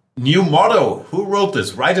 Nothing. New motto. Who wrote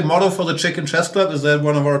this? Write a motto for the Chicken Chess Club? Is that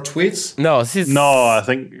one of our tweets? No, I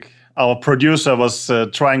think our producer was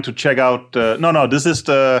trying to check out... this is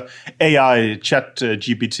the AI chat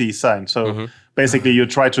GPT sign. So basically you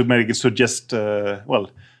try to make it suggest,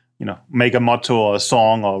 make a motto or a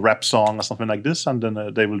song or rap song or something like this, and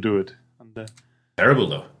then they will do it. Terrible,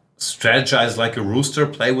 though. Strategize like a rooster,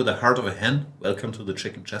 play with the heart of a hen. Welcome to the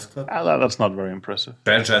Chicken Chess Club. That's not very impressive.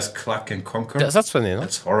 Strategize, cluck, and conquer. That's funny, no?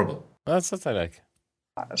 That's horrible. That's what I like.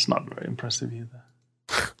 That's not very impressive either.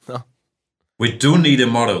 No. We do need a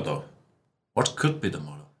motto, though. What could be the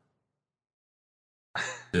motto?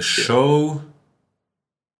 The show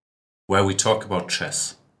where we talk about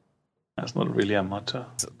chess. That's not really a motto,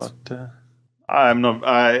 but I'm not.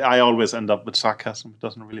 I always end up with sarcasm. It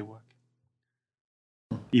doesn't really work.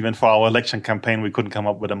 Even for our election campaign, we couldn't come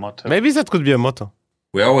up with a motto. Maybe that could be a motto.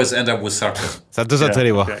 We always end up with sarcasm. That doesn't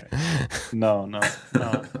really work. Okay. No.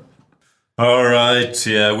 All right,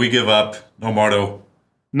 yeah, we give up. No motto,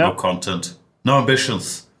 no content, no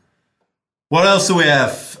ambitions. What else do we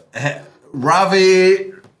have?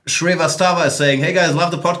 Ravi Shrivastava is saying, hey guys,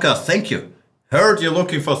 love the podcast. Thank you. Heard you're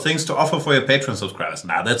looking for things to offer for your Patreon subscribers.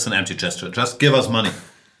 Nah, that's an empty gesture. Just give us money.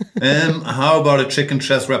 How about a chicken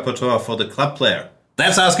chess repertoire for the club player?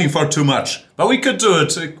 That's asking for too much. But we could do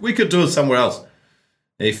it. We could do it somewhere else.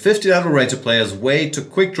 A 50 rated player's way to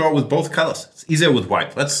quick draw with both colors. It's easier with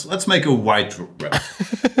white. Let's make a white repertoire.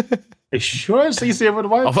 Sure, it's easier with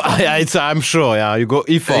white. I'm sure. Yeah, you go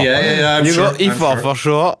e4. Yeah. You go e4 for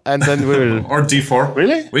sure, and then we will. Or d4.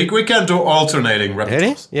 Really? We can do alternating repertoires.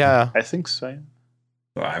 Really? Yeah. I think so. Yeah.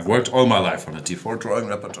 Well, I've worked all my life on a d4 drawing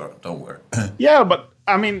repertoire. Don't worry. Yeah, but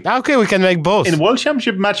I mean, okay, we can make both. In World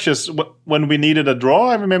Championship matches, when we needed a draw,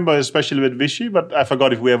 I remember especially with Vichy, but I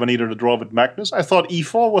forgot if we ever needed a draw with Magnus. I thought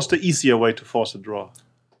e4 was the easier way to force a draw.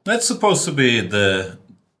 That's supposed to be the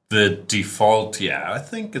default. Yeah, I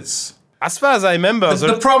think it's. As far as I remember,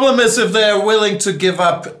 the problem is if they're willing to give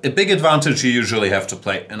up a big advantage, you usually have to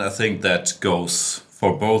play, and I think that goes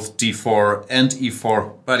for both d4 and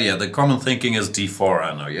e4. But yeah, the common thinking is d4.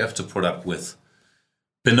 I know you have to put up with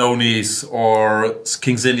Benonis or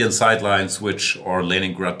King's Indian sidelines, or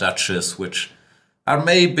Leningrad Duchess, which are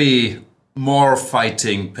maybe more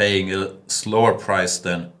fighting, paying a slower price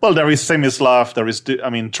than. Well, there is Semislav, there is,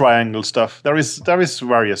 triangle stuff. There is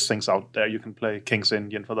various things out there. You can play King's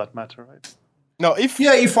Indian for that matter, right? No,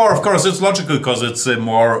 e4, of course, it's logical because it's a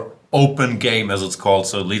more open game, as it's called,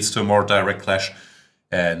 so it leads to a more direct clash,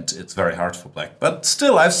 and it's very hard for black. But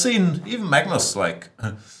still, I've seen even Magnus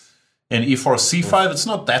in e4, c5. It's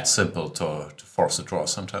not that simple to force a draw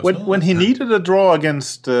sometimes. When he needed a draw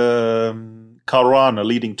against Caruana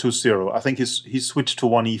leading 2-0, I think he switched to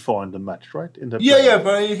 1e4 in the match, right? But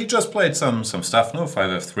he just played some stuff,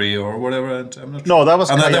 5f3 or whatever. And I'm not sure. No, that was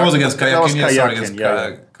that was against Kayakin. Against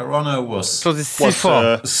Caruana was. So the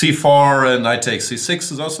c4. C4 and knight takes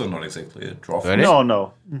c6 is also not exactly a draw. Really?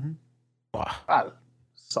 No. Mm-hmm. Wow. Well,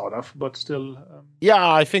 sort of, but still.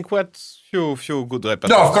 Yeah, I think what few good repertoires.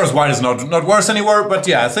 No, of course, white is not worse anywhere. But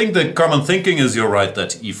yeah, I think the common thinking is you're right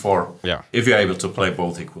that e4. Yeah. If you're able to play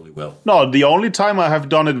both equally well. No, the only time I have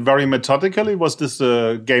done it very methodically was this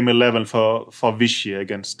game 11 for Vichy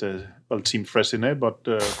against Team Fressinet, but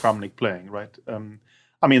Kramnik playing, right?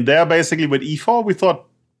 There basically with e4 we thought,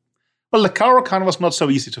 well, the Caro-Kann was not so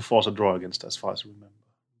easy to force a draw against, as far as I remember.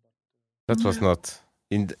 That was not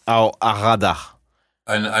in our radar.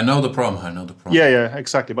 I know the problem. Yeah,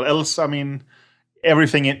 exactly. But else,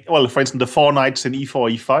 everything for instance, the 4 knights in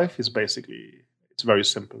e4, e5 is basically, it's very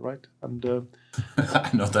simple, right? And I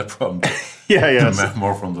know that problem. Yeah.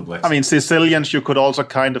 More from the black. Sicilians you could also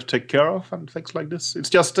kind of take care of and things like this. It's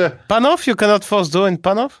just Panov, you cannot force draw in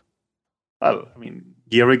Panov? Well,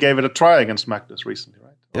 Giri gave it a try against Magnus recently,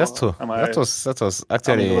 right? That's true. That was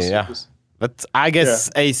actually, yeah. But I guess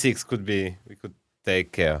a6 we could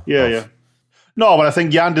take care of. Yeah. No, but I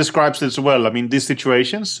think Jan describes it well. These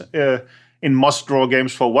situations in must-draw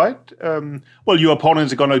games for white, your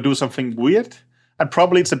opponents are going to do something weird, and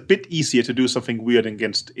probably it's a bit easier to do something weird in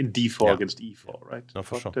d4 against e4, right? No,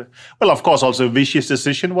 for sure. Of course, also Vichy's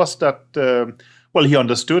decision was that, he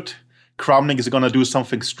understood Kramnik is going to do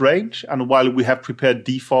something strange, and while we have prepared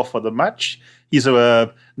d4 for the match, he's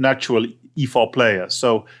a natural e4 player.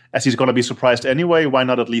 So as he's going to be surprised anyway, why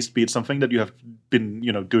not at least beat something that you have been,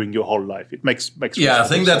 doing your whole life? It makes I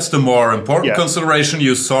think that's the more important consideration.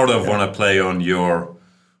 You sort of want to play on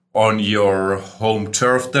your home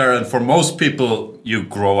turf there, and for most people, you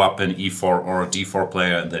grow up an e4 or a d4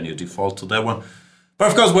 player, and then you default to that one. But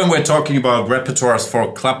of course, when we're talking about repertoires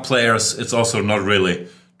for club players, it's also not really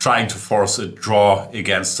trying to force a draw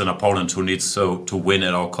against an opponent who needs to win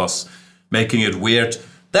at all costs, making it weird.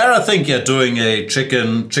 There, I think, doing a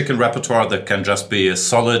chicken repertoire that can just be a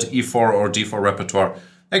solid e4 or d4 repertoire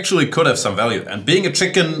actually could have some value. And being a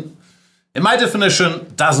chicken, in my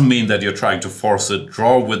definition, doesn't mean that you're trying to force a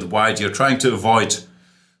draw with white. You're trying to avoid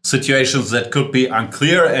situations that could be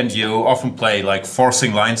unclear, and you often play like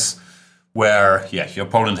forcing lines where, your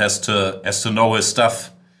opponent has to know his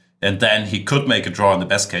stuff, and then he could make a draw in the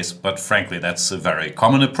best case. But frankly, that's a very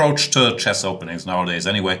common approach to chess openings nowadays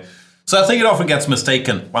anyway. So I think it often gets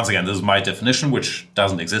mistaken. Once again, this is my definition, which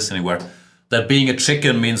doesn't exist anywhere. that being a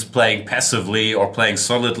chicken means playing passively or playing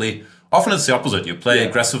solidly. Often it's the opposite. You play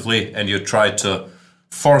aggressively and you try to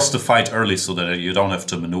force the fight early so that you don't have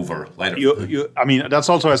to maneuver later. I mean, that's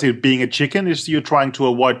also, I see, being a chicken is you're trying to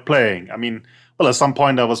avoid playing. I mean, well, at some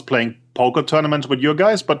point I was playing poker tournaments with you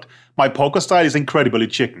guys, but my poker style is incredibly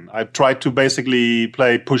chicken. I try to basically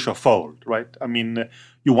play push or fold, right? I mean,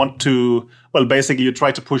 you want to, well, basically you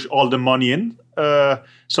try to push all the money in.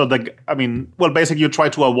 Basically you try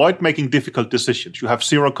to avoid making difficult decisions. You have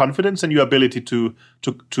zero confidence in your ability to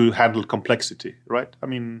handle complexity, right? I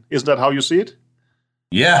mean, is that how you see it?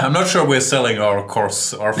 Yeah, I'm not sure we're selling our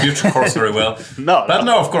future course very well. No,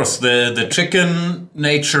 of course, the chicken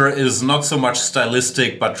nature is not so much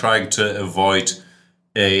stylistic, but trying to avoid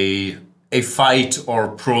a fight or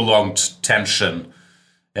prolonged tension.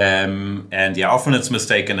 Often it's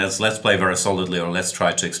mistaken as let's play very solidly or let's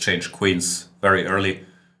try to exchange queens very early,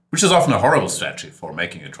 which is often a horrible strategy for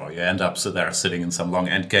making a draw. You end up sitting in some long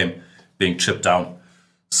endgame, being chipped down.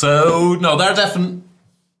 So, no, there are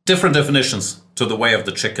different definitions to the way of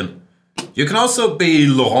the chicken. You can also be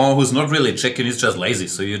Laurent, who's not really a chicken, he's just lazy.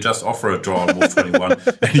 So you just offer a draw on move 21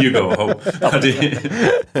 and you go home.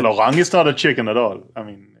 Laurent is not a chicken at all. I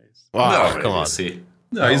mean, come on.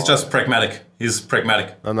 No, he's just pragmatic. He's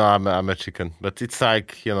pragmatic. No, I'm a chicken. But it's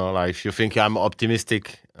like, if you think I'm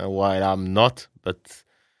optimistic while I'm not, but...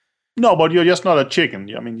 No, but you're just not a chicken.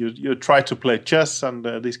 I mean, you try to play chess and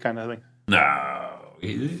this kind of thing. No.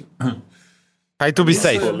 Try to be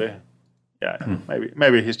safe.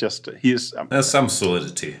 Maybe he's. There's some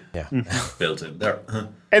solidity built in there.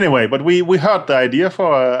 Anyway, but we heard the idea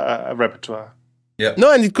for a repertoire. Yeah.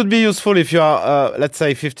 No, and it could be useful if you are, let's say,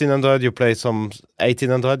 1500, you play some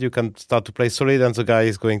 1800, you can start to play solid, and the guy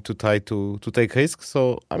is going to try to take risks.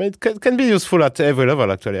 So, I mean, it can be useful at every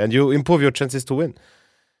level, actually, and you improve your chances to win,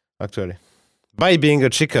 actually, by being a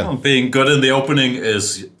chicken. Well, being good in the opening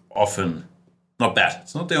is often not bad.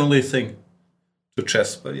 It's not the only thing to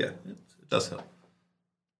chess, but yeah, it does help.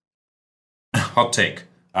 Hot take.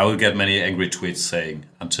 I will get many angry tweets saying,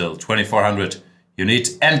 until 2400, you need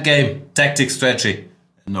endgame, tactic, strategy,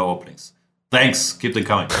 and no openings. Thanks, keep them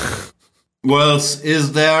coming. Well,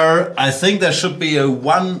 I think there should be a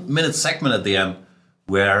 1-minute segment at the end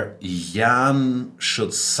where Jan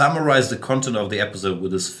should summarize the content of the episode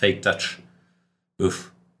with his fake Dutch.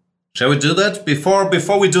 Oof. Shall we do that?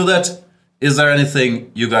 Before we do that, is there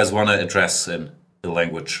anything you guys want to address in the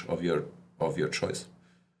language of your choice?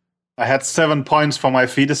 I had 7 points for my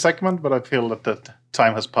feeder segment, but I feel that the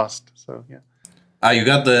time has passed. So yeah. You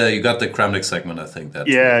got the Kramnik segment, I think.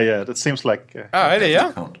 Yeah. That seems like. Really?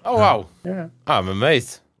 Yeah. Oh wow. Yeah. I'm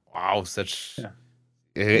amazed. Wow, such.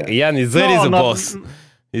 Yeah. Jan is really the boss.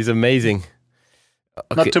 He's amazing.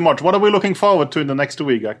 Okay. Not too much. What are we looking forward to in the next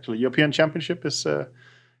week? Actually, European Championship is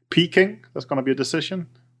peaking. There's going to be a decision,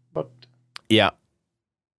 but. Yeah.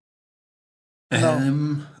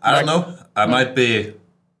 No. I don't know. I might be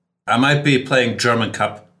playing German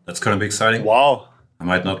Cup. That's going to be exciting. Wow. I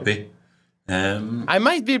might not be. I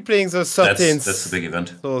might be playing the 13th. That's the big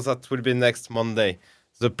event. So that will be next Monday.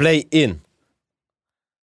 The play-in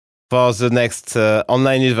for the next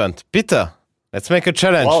online event. Peter, let's make a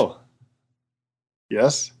challenge. Wow.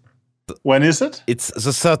 Yes. When is it? It's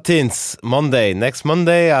the 13th, Monday. Next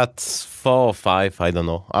Monday at 4 or 5. I don't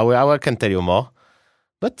know. I can tell you more.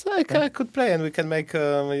 But I could play and we can make,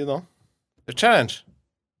 a challenge.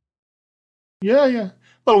 Yeah.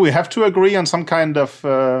 Well, we have to agree on some kind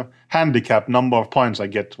of handicap number of points I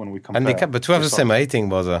get when we compare. Handicap, but we have the same rating,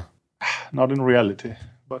 brother. Not in reality,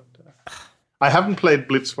 but I haven't played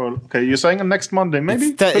Blitz for... Okay, you're saying next Monday,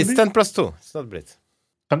 maybe? It's 10 plus 2. It's not Blitz.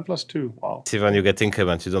 10 plus 2, wow. See, when you get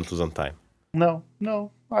increment, you don't lose on time. No.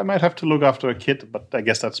 I might have to look after a kid, but I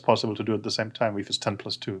guess that's possible to do at the same time if it's 10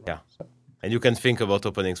 plus 2. Yeah. So. And you can think about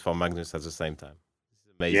openings for Magnus at the same time.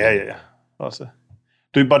 It's amazing. Yeah. Also.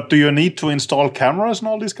 Do you need to install cameras and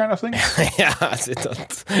all these kind of things? Yeah, they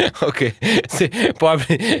don't. Okay. See,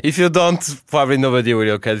 probably, if you don't, probably nobody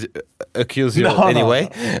will accuse you anyway.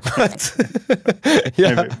 No. But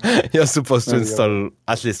you're supposed to install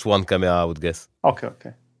at least one camera, I would guess.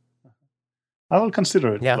 Okay. I will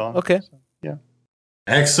consider it. Yeah, okay. So, yeah.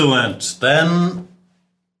 Excellent. Then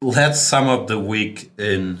let's sum up the week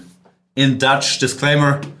in Dutch.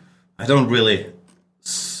 Disclaimer, I don't really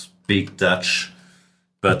speak Dutch.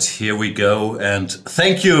 But here we go, and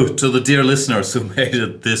thank you to the dear listeners who made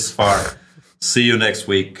it this far. See you next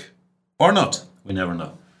week. Or not, we never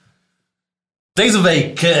know. Deze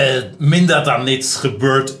week minder dan niets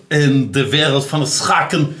gebeurd in de wereld van het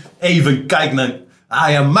schaken. Even kijken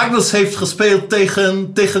naar... Magnus heeft gespeeld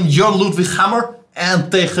tegen Jan Ludwig Hammer en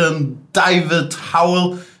tegen David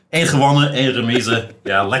Howell. 1 gewonnen, 1 remise.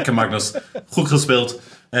 Ja, lekker Magnus. Goed gespeeld.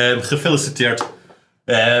 Gefeliciteerd.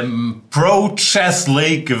 Pro Chess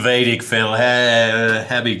League weet ik veel.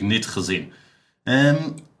 Heb ik niet gezien.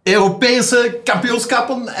 Europese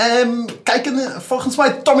kampioenschappen. Kijken volgens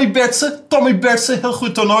mij Tommy Bertsen, heel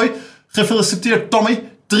goed toernooi. Gefeliciteerd Tommy.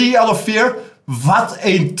 3-11-4. Wat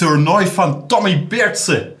een toernooi van Tommy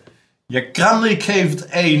Bertsen. Ja, Kramnik heeft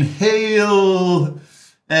een heel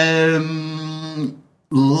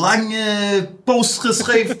lange post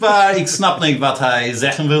geschreven, maar ik snap niet wat hij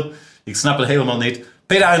zeggen wil. Ik snap het helemaal niet.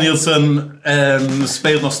 Peter Nielsen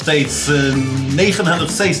speelt nog steeds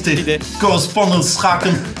 960 correspondence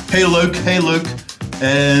schaken. Heel leuk.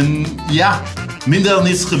 En ja, minder dan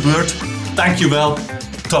iets gebeurd. Dankjewel.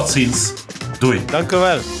 Tot ziens. Doei. Dank u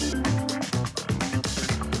wel.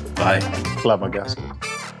 Bye. Flabbergasted.